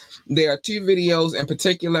front. There are two videos in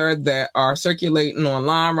particular that are circulating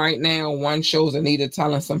online right now. One shows Anita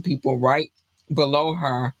telling some people right below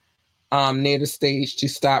her near the stage to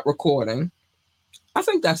stop recording. I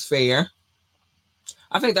think that's fair.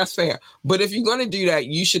 But if you're going to do that,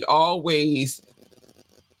 you should always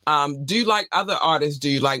do like other artists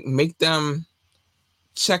do, like make them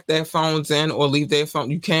check their phones in or leave their phone.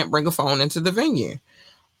 You can't bring a phone into the venue.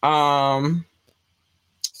 And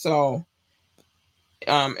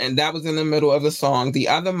that was in the middle of the song. The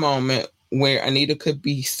other moment where Anita could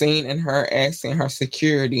be seen in her asking her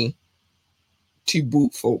security to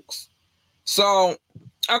boot folks. So,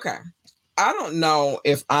 okay. I don't know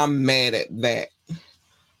if I'm mad at that.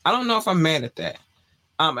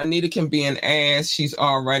 Anita can be an ass. She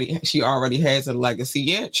already has a legacy.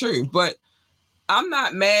 Yeah, true. But I'm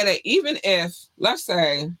not mad at, even if, let's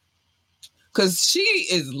say, because she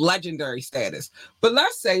is legendary status. But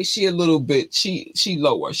let's say she a little bit, she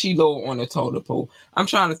lower on the totem pole. I'm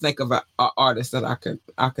trying to think of an artist that I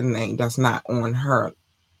can name that's not on her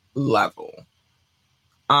level.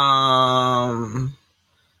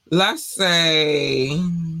 Let's say,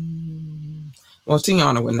 well,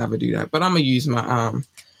 Tiana would never do that, but I'm gonna use my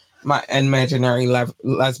my imaginary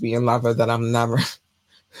lesbian lover that I'm never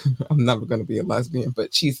gonna be a lesbian,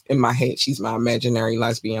 but she's in my head. She's my imaginary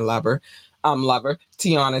lesbian lover.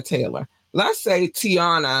 Tiana Taylor. Let's say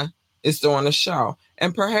Tiana is doing a show,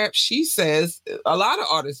 and perhaps she says, a lot of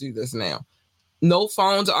artists do this now. No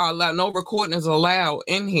phones are allowed, no recording is allowed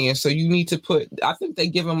in here. So you need to I think they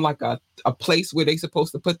give them like a place where they're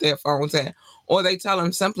supposed to put their phones at, or they tell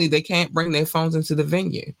them simply they can't bring their phones into the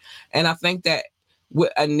venue. And I think that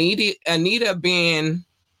with Anita being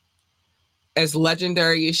as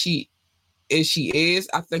legendary as she is,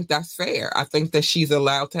 I think that's fair. I think that she's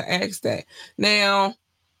allowed to ask that. Now,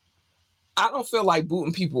 I don't feel like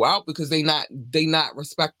booting people out because they not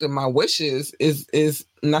respecting my wishes is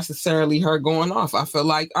necessarily her going off. I feel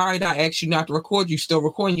like, all right, I asked you not to record, you still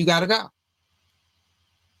recording, you gotta go.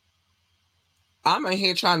 I'm in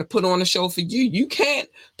here trying to put on a show for you. You can't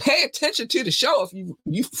pay attention to the show if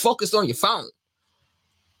you focus on your phone.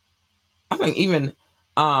 I think even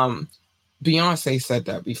Beyonce said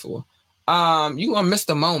that before. You gonna miss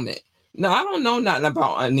the moment. No, I don't know nothing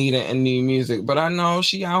about Anita and new music, but I know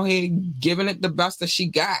she out here giving it the best that she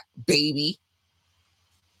got, baby.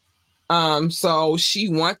 So she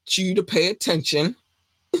wants you to pay attention.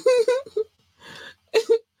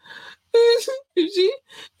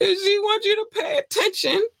 She wants you to pay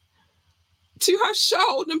attention to her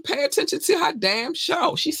show, then pay attention to her damn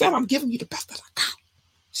show. She said, I'm giving you the best that I got.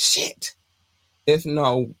 Shit. If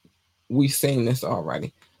no, we've seen this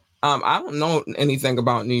already. I don't know anything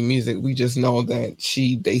about new music. We just know that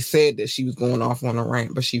they said that she was going off on a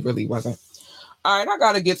rant, but she really wasn't. All right, I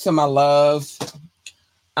gotta get to my love.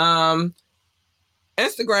 Instagram,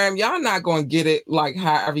 y'all not gonna get it like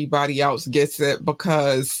how everybody else gets it,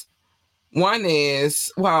 because one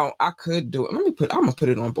is, well, I could do it. I'm gonna put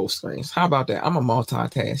it on both screens. How about that? I'm a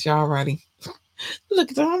multitask. Y'all ready? Look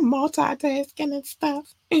at that, I'm multitasking and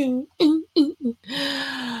stuff.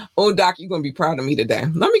 Oh, Doc, you're gonna be proud of me today.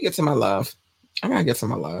 Let me get to my love. I gotta get to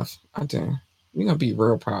my love. I do. You're gonna be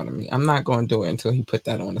real proud of me. I'm not gonna do it until he put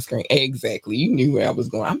that on the screen. Exactly. You knew where I was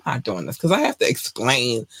going. I'm not doing this because I have to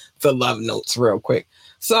explain the love notes real quick.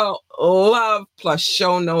 So love plus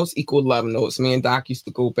show notes equal love notes. Me and Doc used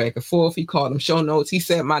to go back and forth. He called them show notes. He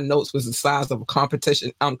said my notes was the size of a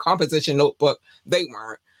composition notebook. They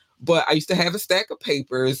weren't. But I used to have a stack of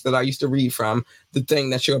papers that I used to read from, the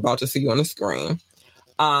thing that you're about to see on the screen.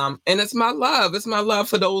 And it's my love. It's my love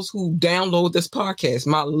for those who download this podcast,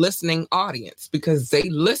 my listening audience, because they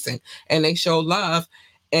listen and they show love.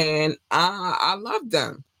 And I love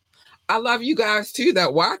them. I love you guys too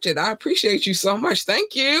that watch it. I appreciate you so much.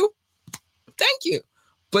 Thank you. Thank you.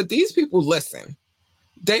 But these people listen.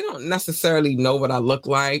 They don't necessarily know what I look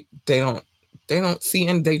like. They don't see,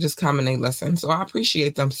 and they just come and they listen. So I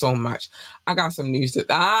appreciate them so much. I got some news you're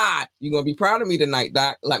gonna be proud of me tonight,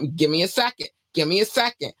 Doc. Give me a second.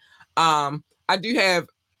 I do have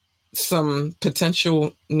some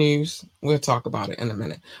potential news. We'll talk about it in a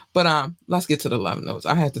minute. But let's get to the love notes.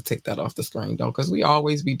 I had to take that off the screen though, because we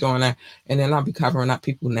always be doing that, and then I'll be covering up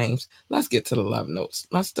people's names. Let's get to the love notes.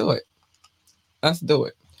 Let's do it.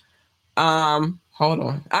 Hold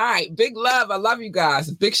on. All right, big love. I love you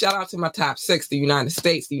guys. Big shout out to my top 6: the United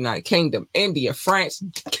States, the United Kingdom, India, France,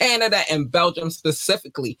 Canada, and Belgium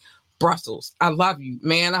specifically. Brussels. I love you,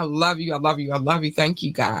 man. I love you. I love you. I love you. Thank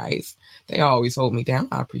you, guys. They always hold me down.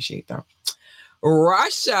 I appreciate them.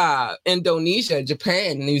 Russia, Indonesia,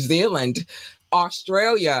 Japan, New Zealand,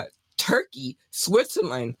 Australia, Turkey,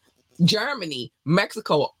 Switzerland, Germany,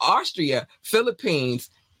 Mexico, Austria, Philippines,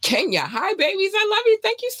 Kenya. Hi, babies. I love you.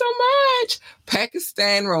 Thank you so much.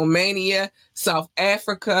 Pakistan, Romania, South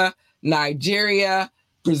Africa, Nigeria,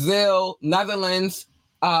 Brazil, Netherlands,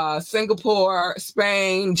 Singapore,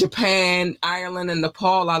 Spain, Japan, Ireland, and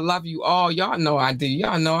Nepal. I love you all. Y'all know I do.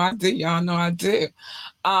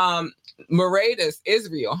 Mauritius,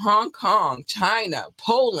 Israel, Hong Kong, China,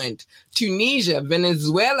 Poland, Tunisia,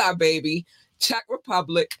 Venezuela, baby, Czech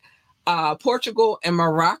Republic, Portugal, and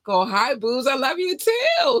Morocco. Hi, boos. I love you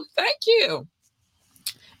too. Thank you.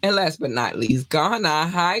 And last but not least, Ghana.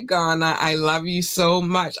 Hi, Ghana. I love you so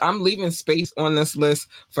much. I'm leaving space on this list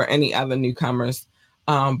for any other newcomers,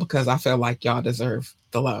 because I feel like y'all deserve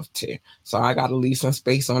the love too. So I got to leave some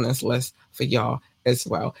space on this list for y'all as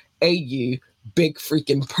well. AU Big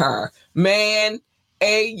Freaking Purr. Man,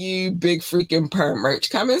 AU Big Freaking Purr merch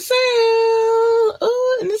coming soon.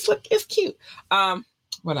 Oh, and it's cute.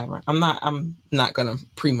 Whatever. I'm not gonna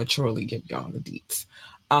prematurely give y'all the deets.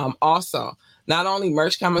 Also, not only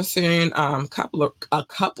merch coming soon, a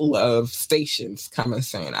couple of stations coming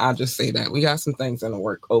soon. I'll just say that we got some things in the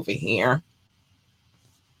work over here.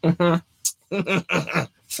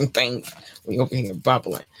 Some things we over here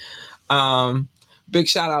bubbling. Big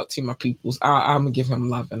shout out to my peoples. I'm gonna give him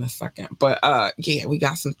love in a second, but yeah, we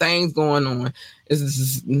got some things going on.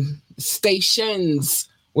 Is stations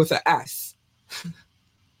with an S.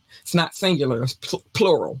 It's not singular, it's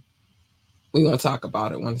plural. We're gonna talk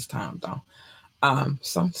about it when it's time though.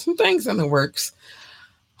 So some things in the works.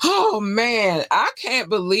 Oh man, I can't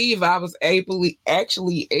believe I was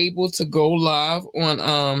actually able to go live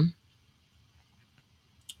on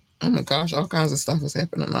oh my gosh, all kinds of stuff is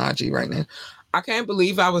happening on IG right now. I can't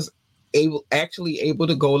believe I was able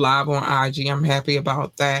to go live on IG. I'm happy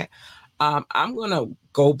about that. I'm gonna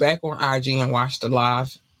go back on IG and watch the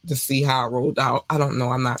live to see how it rolled out. I don't know.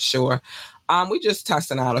 I'm not sure. We just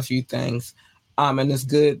testing out a few things. And it's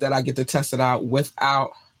good that I get to test it out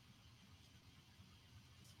without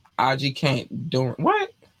IG can't do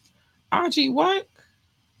what? IG what?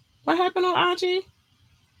 What happened on IG?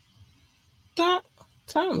 Tell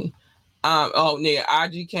me. Oh yeah,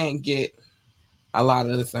 IG can't get a lot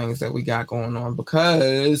of the things that we got going on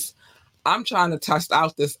because I'm trying to test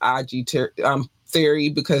out this IG theory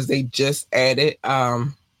because they just added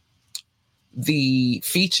the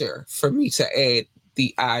feature for me to add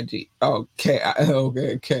the IG. Okay.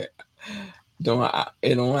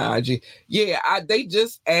 It on IG. Yeah, they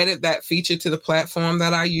just added that feature to the platform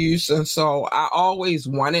that I use. And so I always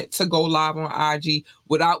wanted to go live on IG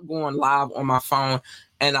without going live on my phone.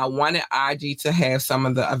 And I wanted IG to have some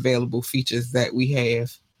of the available features that we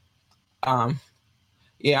have.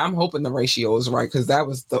 Yeah, I'm hoping the ratio is right, because that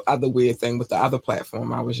was the other weird thing with the other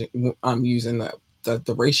platform I was using.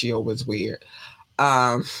 The ratio was weird.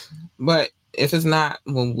 But if it's not,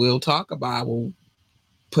 we'll talk about it. We'll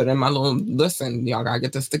put in my little, listen, y'all gotta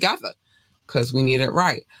get this together because we need it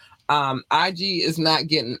right. IG is not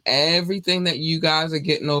getting everything that you guys are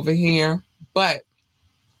getting over here, but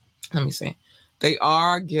let me see. They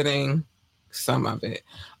are getting some of it.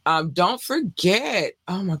 Don't forget.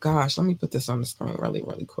 Oh my gosh, let me put this on the screen really,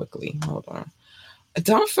 really quickly. Hold on.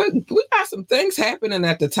 Don't forget, we got some things happening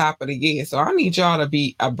at the top of the year, so I need y'all to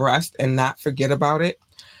be abreast and not forget about it.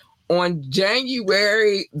 On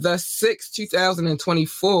January the 6th,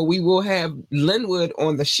 2024, we will have Linwood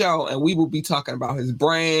on the show, and we will be talking about his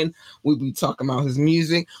brand. We'll be talking about his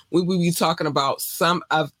music. We will be talking about some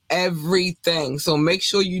of everything. So make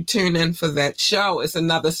sure you tune in for that show. It's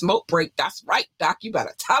another smoke break. That's right, Doc. You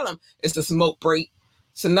better tell him it's a smoke break.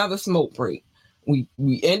 It's another smoke break. We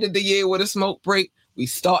ended the year with a smoke break. We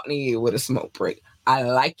starting the year with a smoke break. I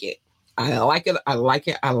like it. I like it a lot.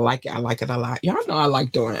 Y'all know I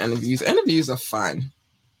like doing interviews. Interviews are fun.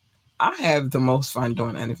 I have the most fun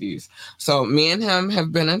doing interviews. So me and him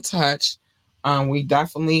have been in touch. We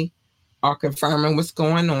definitely are confirming what's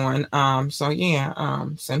going on. So yeah,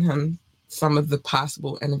 send him some of the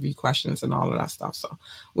possible interview questions and all of that stuff. So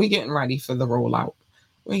we're getting ready for the rollout.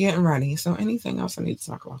 We're getting ready. So anything else I need to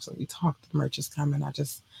talk about? So we talked, the merch is coming. I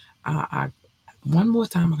one more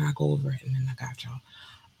time I gotta go over it and then I got y'all.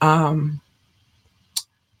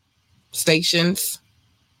 Stations.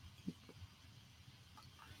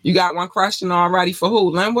 You got one question already for who?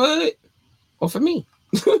 Linwood or for me?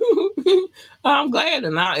 I'm glad,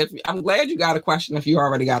 and I'm glad you got a question if you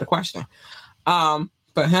already got a question.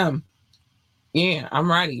 For him, yeah,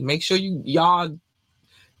 I'm ready. Make sure y'all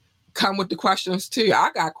come with the questions too. I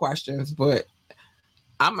got questions, but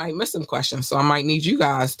I might miss some questions, so I might need you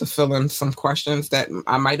guys to fill in some questions that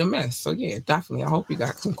I might have missed. So yeah, definitely. I hope you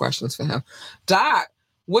got some questions for him. Doc,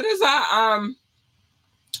 what is our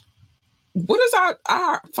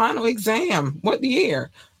final exam? What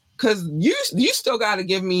year? Because you still got to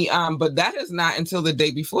give me but that is not until the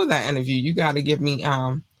day before that interview. You got to give me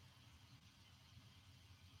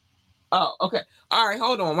Oh, okay. All right,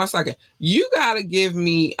 hold on 1 second. You got to give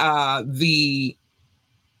me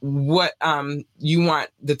what you want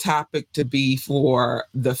the topic to be for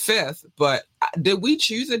the 5th, but did we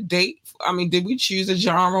choose a date? I mean, did we choose a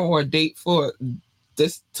genre or a date for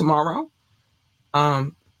this tomorrow?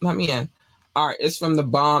 Let me in. All right, it's from the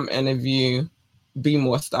bomb interview. Be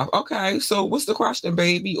more stuff. Okay, so what's the question,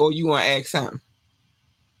 baby? Or you want to ask him?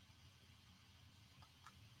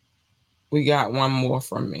 We got one more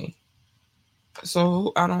from me.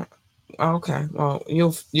 So I don't. Okay, well,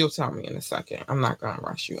 you'll tell me in a second. I'm not gonna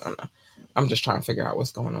rush you. I'm just trying to figure out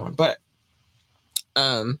what's going on. But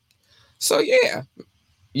so yeah,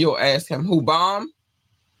 you'll ask him who Bomb.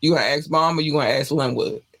 You gonna ask Bomb or you gonna ask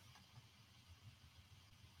Linwood?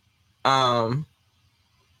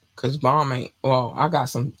 Cause Bomb ain't. Well, I got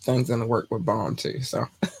some things in the work with Bomb too. So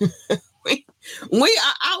we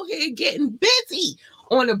are out here getting busy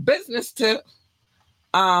on a business tip.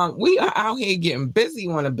 We are out here getting busy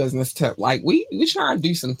on a business tip. Like we trying to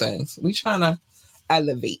do some things. We trying to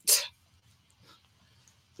elevate.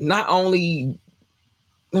 Not only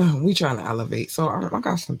we trying to elevate. So I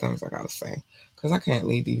got some things I gotta say because I can't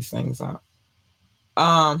leave these things out.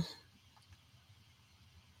 Oh,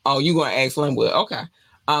 you gonna ask Linwood? Okay.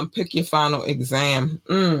 Pick your final exam.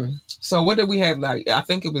 So what did we have? Like I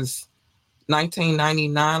think it was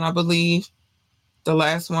 1999, I believe. The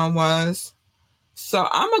last one was. So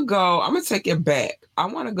I'm gonna take it back. I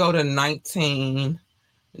want to go to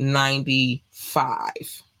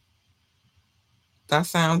 1995. That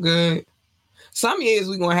sound good? Some years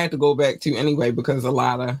we're gonna have to go back to anyway because a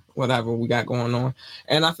lot of whatever we got going on.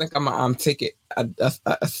 And I think I'm take it a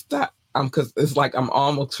step. Because it's like I'm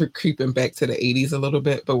almost creeping back to the 80s a little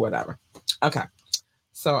bit, but whatever. Okay.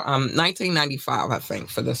 So 1995, I think,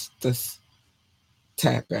 for this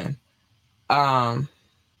tap in.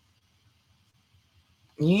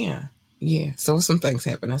 Yeah. So some things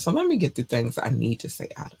happening. So let me get the things I need to say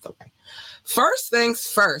out of the way. First things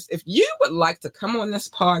first, if you would like to come on this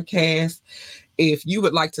podcast, If you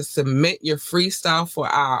would like to submit your freestyle for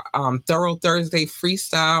our Thorough Thursday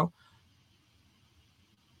freestyle,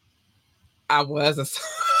 I was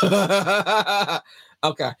a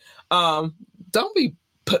okay. Don't be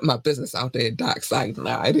putting my business out there, Doc. Site.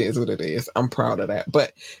 Nah, it is what it is. I'm proud of that.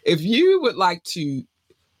 But if you would like to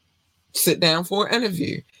sit down for an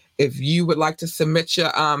interview, if you would like to submit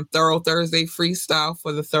your Thorough Thursday freestyle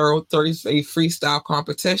for the Thorough Thursday freestyle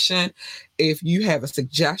competition, if you have a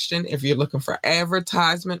suggestion, if you're looking for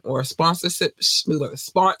advertisement or a sponsorship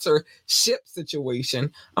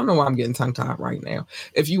situation, I don't know why I'm getting tongue tied right now.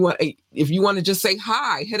 If you want to just say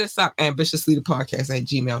hi, hit us up,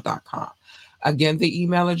 ambitiouslythepodcast@gmail.com. Again, the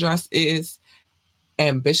email address is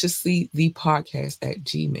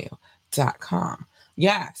ambitiouslythepodcast@gmail.com.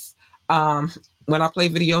 Yes. When I play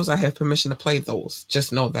videos, I have permission to play those.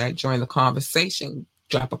 Just know that. Join the conversation,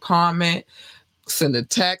 drop a comment, send a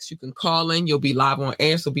text. You can call in. You'll be live on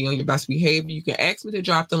air, so be on your best behavior. You can ask me to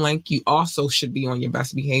drop the link. You also should be on your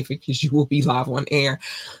best behavior because you will be live on air.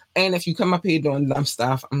 And if you come up here doing dumb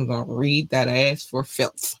stuff, I'm going to read that ass for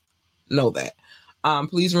filth. Know that.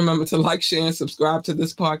 Please remember to like, share, and subscribe to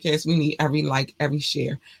this podcast. We need every like, every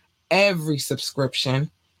share, every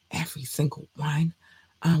subscription, every single one.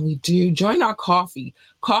 We do. Join our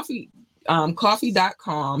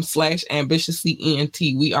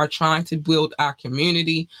coffee.com/ambitiouslyent. We are trying to build our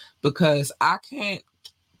community because I can't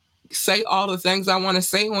say all the things I want to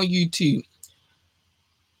say on YouTube.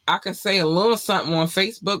 I can say a little something on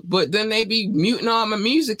Facebook, but then they be muting all my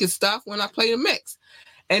music and stuff when I play the mix.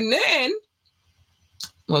 And then,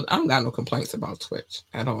 well, I don't got no complaints about Twitch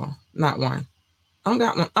at all. Not one. I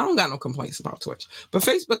don't got no complaints about Twitch. But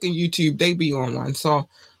Facebook and YouTube, they be on one. So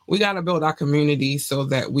we got to build our community so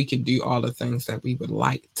that we can do all the things that we would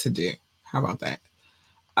like to do. How about that?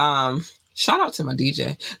 Shout out to my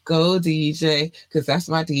DJ. Go DJ, because that's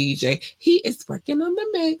my DJ. He is working on the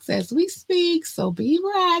mix as we speak. So be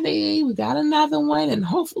ready. We got another one. And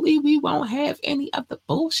hopefully we won't have any of the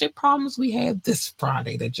bullshit problems we had this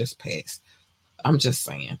Friday that just passed. I'm just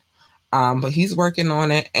saying. But he's working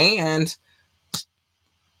on it. And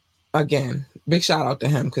again, big shout out to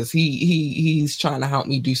him because he's trying to help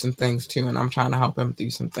me do some things too, and I'm trying to help him do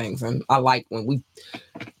some things. And I like when we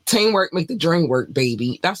teamwork make the dream work,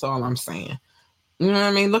 baby. That's all I'm saying. You know what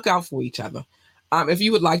I mean? Look out for each other. If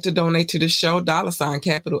you would like to donate to the show,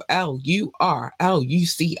 $capital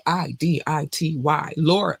LURLUCIDITY,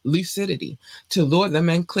 Lord Lucidity, to lure them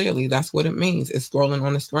in clearly. That's what it means. It's scrolling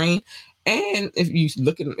on the screen. And if you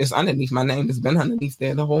look at it, it's underneath my name. It's been underneath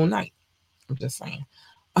there the whole night. I'm just saying.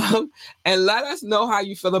 And let us know how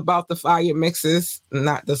you feel about the fire mixes.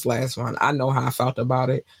 Not this last one. I know how I felt about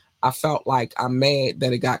it. I felt like I'm mad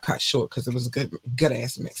that it got cut short because it was a good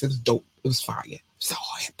ass mix. It was dope. It was fire. So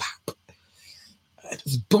hip hop. It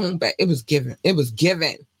was boom back. It was given. But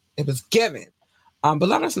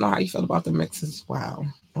let us know how you feel about the mixes. Wow.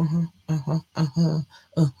 All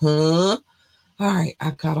right,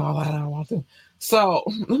 I got all that I want to. So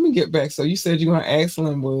let me get back. So you said you want to ask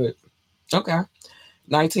Linwood. Okay.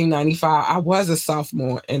 1995. I was a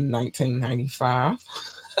sophomore in 1995.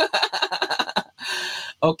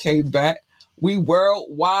 Okay, back. We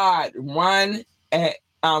worldwide run at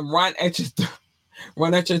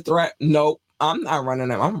your threat. Nope, I'm not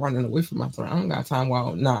running. I'm running away from my threat. I don't got time.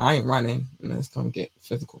 Well, no, I ain't running. Let's don't get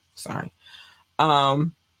physical. Sorry.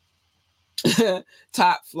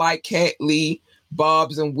 Top Flight, Cat Lee,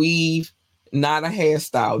 Bobs and Weave. Not a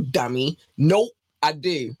hairstyle, dummy. Nope. I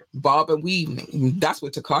do. Bob and weave. That's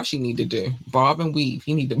what Tekashi need to do. Bob and weave.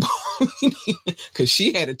 He need to, because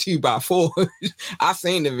she had a 2x4. I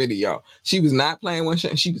seen the video. She was not playing one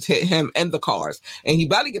shot. She was hit him and the cars. And he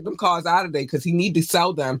better get them cars out of there because he need to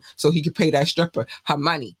sell them so he could pay that stripper her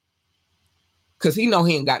money. Because he know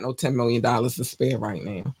he ain't got no $10 million to spare right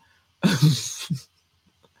now.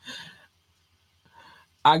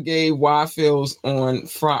 I gave Waffles on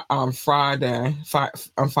Friday,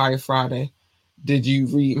 on Fire Friday. Did you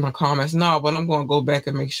read my comments? No, but I'm going to go back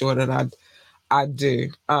and make sure that I do.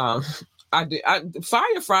 I did.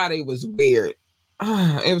 Fire Friday was weird.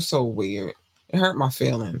 It was so weird. It hurt my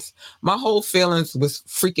feelings. My whole feelings was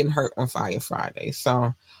freaking hurt on Fire Friday.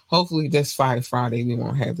 So hopefully this Fire Friday, we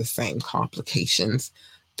won't have the same complications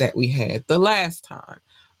that we had the last time.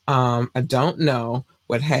 I don't know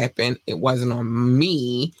what happened. It wasn't on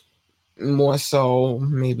me. More so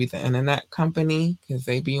maybe the internet company because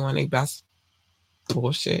they be on their best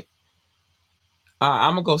bullshit.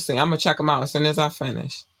 I'm gonna go see. I'm gonna check them out as soon as I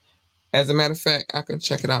finish. As a matter of fact, I can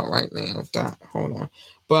check it out right now. Hold on.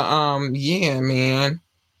 But yeah, man.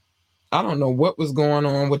 I don't know what was going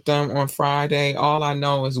on with them on Friday. All I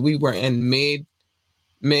know is we were in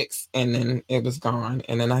mix, and then it was gone.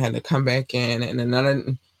 And then I had to come back in, and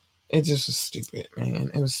then it just was stupid,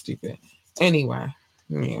 man. It was stupid. Anyway,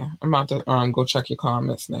 yeah, I'm about to go check your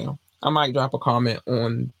comments now. I might drop a comment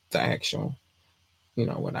on the actual,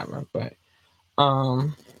 whatever. But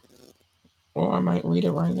or I might read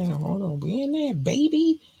it right now. Hold on, we in there,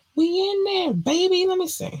 baby. We in there, baby. Let me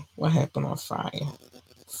see what happened on Friday.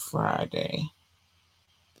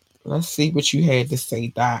 Let's see what you had to say,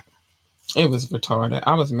 Doc. It was retarded.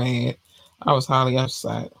 I was mad. I was highly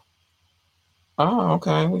upset. Oh,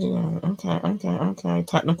 okay. What you doing? Okay.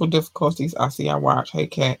 Technical difficulties. I see. I watch. Hey,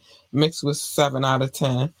 cat. Mix was 7 out of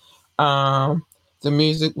 10. The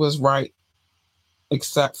music was right,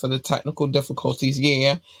 except for the technical difficulties.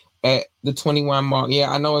 Yeah, at the 21 mark.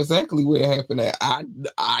 Yeah, I know exactly where it happened at.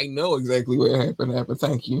 I know exactly where it happened at. But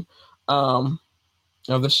thank you. Of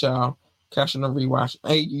the show. Catching a rewatch.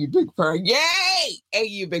 AU Big Purr. Yay!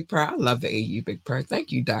 AU Big Purr. I love the AU Big Purr. Thank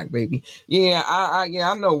you, Doc, baby. Yeah,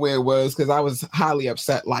 I know where it was because I was highly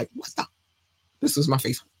upset. Like, what the? This was my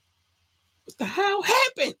face. What the hell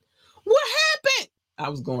happened? What happened? I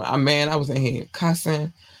was in here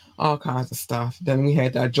cussing, all kinds of stuff. Then we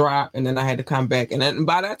had that drop, and then I had to come back. And then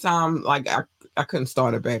by that time, like, I couldn't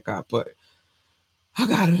start it back up, but I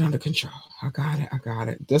got it under control. I got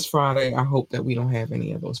it. This Friday, I hope that we don't have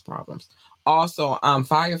any of those problems. Also,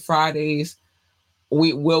 Fire Fridays,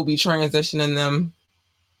 we will be transitioning them.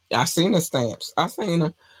 I seen the stamps. I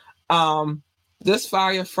seen them. This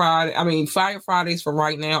Fire Fridays for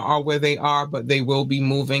right now are where they are, but they will be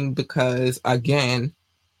moving because, again,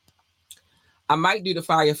 I might do the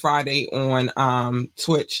Fire Friday on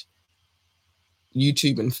Twitch,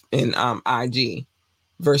 YouTube, and IG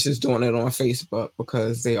versus doing it on Facebook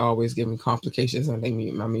because they always give me complications and they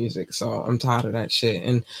mute my music. So I'm tired of that shit.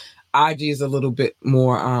 And IG is a little bit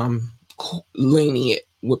more lenient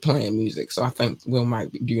with playing music. So I think we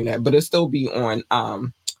might be doing that. But it'll still be on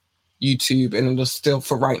YouTube, and it'll still,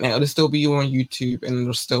 for right now, it'll still be on YouTube, and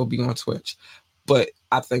it'll still be on Twitch. But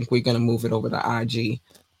I think we're going to move it over to IG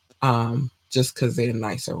just because they're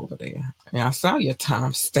nicer over there. And I saw your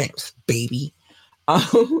timestamps, baby.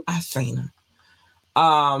 I seen them.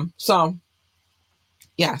 So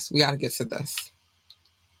yes, we got to get to this.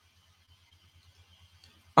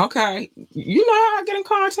 Okay, you know how I get in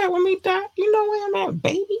contact with me, Doc? You know where I'm at,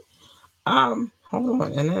 baby. Hold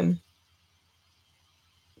on, and then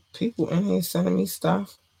people in here sending me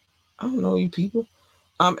stuff. I don't know you people.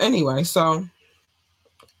 Anyway, so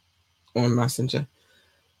on Messenger.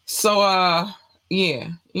 So yeah,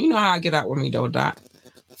 you know how I get out with me though, Doc.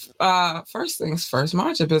 First things first,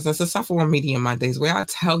 mind your business. It's Suffer One Media Mondays where I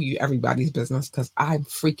tell you everybody's business because I'm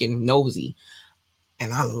freaking nosy.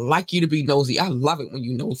 And I like you to be nosy. I love it when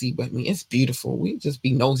you nosy with me. It's beautiful. We just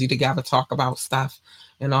be nosy together, talk about stuff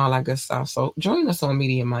and all that good stuff. So join us on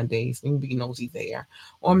Media Mondays and be nosy there.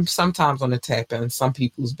 Or sometimes on the tap in, some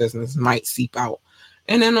people's business might seep out.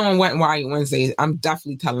 And then on Wet and Wild Wednesdays, I'm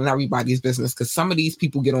definitely telling everybody's business because some of these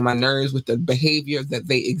people get on my nerves with the behavior that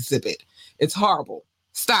they exhibit. It's horrible.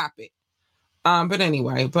 Stop it. But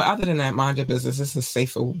anyway, other than that, mind your business. It's a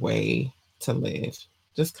safer way to live.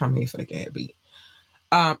 Just come here for the gab beat.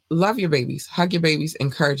 Love your babies, hug your babies,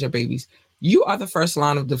 encourage your babies. You are the first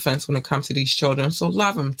line of defense when it comes to these children. So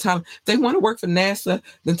love them. Tell them they want to work for NASA.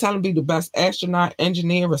 Then tell them to be the best astronaut,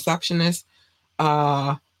 engineer, receptionist,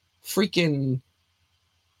 freaking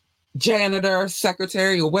janitor,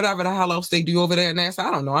 secretary, or whatever the hell else they do over there at NASA.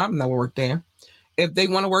 I don't know. I've never worked there. If they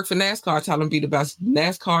want to work for NASCAR, tell them to be the best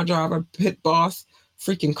NASCAR driver, pit boss,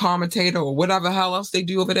 freaking commentator, or whatever the hell else they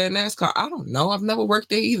do over there in NASCAR. I don't know. I've never worked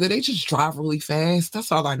there either. They just drive really fast.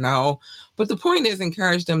 That's all I know. But the point is,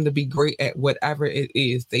 encourage them to be great at whatever it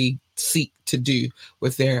is they seek to do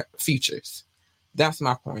with their futures. That's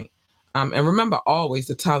my point. And remember always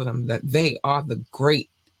to tell them that they are the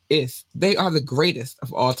greatest. They are the greatest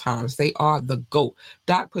of all times. They are the GOAT.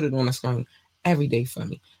 Doc put it on the screen every day for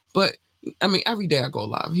me. But I mean, every day I go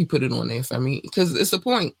live, he put it on there for me because it's the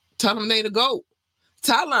point. Tell them they the GOAT.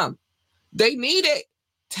 Tell them they need it.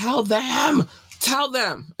 Tell them.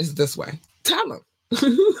 It's this way. Tell them. I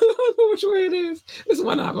don't know which way it is. It's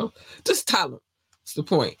one of them. Just tell them. It's the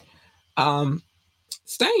point.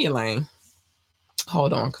 Stay in your lane.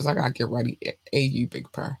 Hold on, because I got to get ready. AU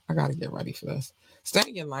Big Purr. I got to get ready for this. Stay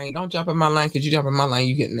in your lane. Don't jump in my lane because you jump in my lane,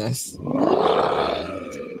 you getting this.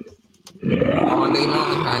 All day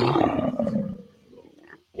long, honey.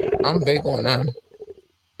 I'm big on them.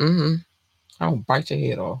 I'll bite your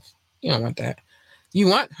head off. You don't want that. You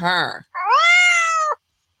want her.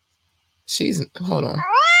 Hold on.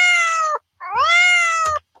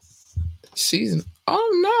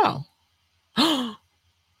 Oh no.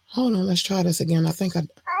 Hold on, let's try this again. I think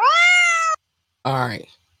all right,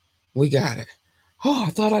 we got it. Oh, I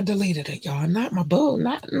thought I deleted it, y'all. Not my boo,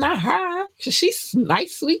 not her. She's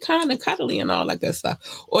nice, sweet, kind, and cuddly, and all that good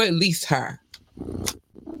stuff. Or at least her.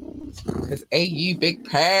 Cause you big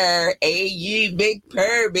purr, you big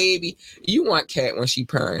purr, baby. You want Cat when she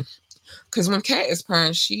purring. Cause when Cat is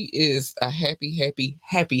purring, she is a happy, happy,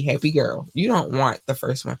 happy, happy girl. You don't want the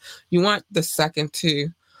first one. You want the second two.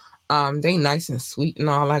 They nice and sweet and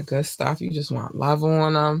all that good stuff. You just want love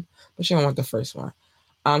on them, but you don't want the first one.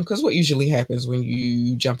 Because what usually happens when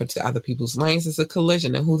you jump into other people's lanes is a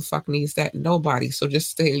collision, and who the fuck needs that? Nobody. So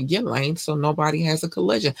just stay in your lane so nobody has a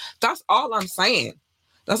collision. That's all I'm saying.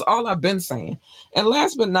 That's all I've been saying. And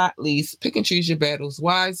last but not least, pick and choose your battles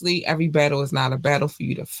wisely. Every battle is not a battle for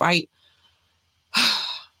you to fight.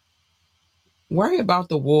 Worry about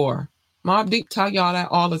the war. Mobb Deep tell y'all that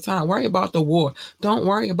all the time. Worry about the war. Don't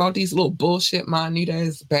worry about these little bullshit minute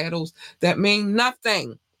ass battles that mean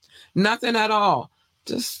nothing. Nothing at all.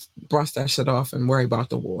 Just brush that shit off and worry about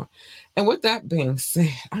the war. And with that being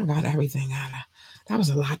said, I got everything out of that. Was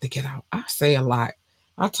a lot to get out. I say a lot.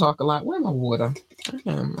 I talk a lot. Where's my water?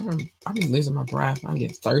 I'm losing my breath. I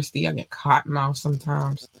get thirsty. I get cotton mouth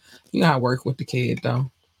sometimes. You gotta work with the kid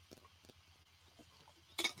though.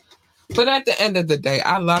 But at the end of the day,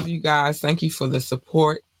 I love you guys. Thank you for the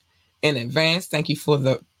support in advance. Thank you for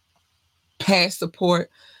the past support.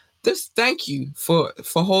 Just thank you for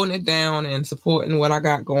holding it down and supporting what I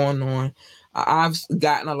got going on. I've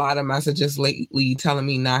gotten a lot of messages lately telling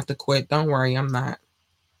me not to quit. Don't worry, I'm not.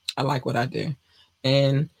 I like what I do.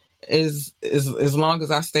 And as long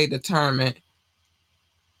as I stay determined,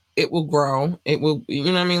 it will grow. It will, you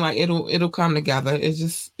know what I mean? Like it'll come together.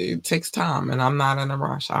 It takes time, and I'm not in a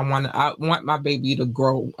rush. I want my baby to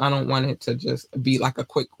grow. I don't want it to just be like a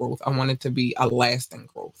quick growth. I want it to be a lasting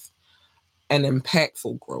growth, an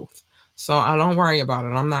impactful growth. So I don't worry about it.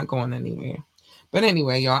 I'm not going anywhere. But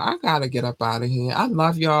anyway, y'all, I gotta get up out of here. I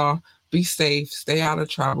love y'all. Be safe. Stay out of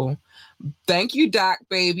trouble. Thank you, Doc,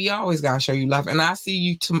 baby. I always gotta show you love. And I'll see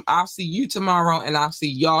you tomorrow, and I'll see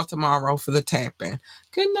y'all tomorrow for the tap in.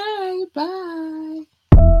 Good night.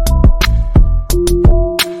 Bye.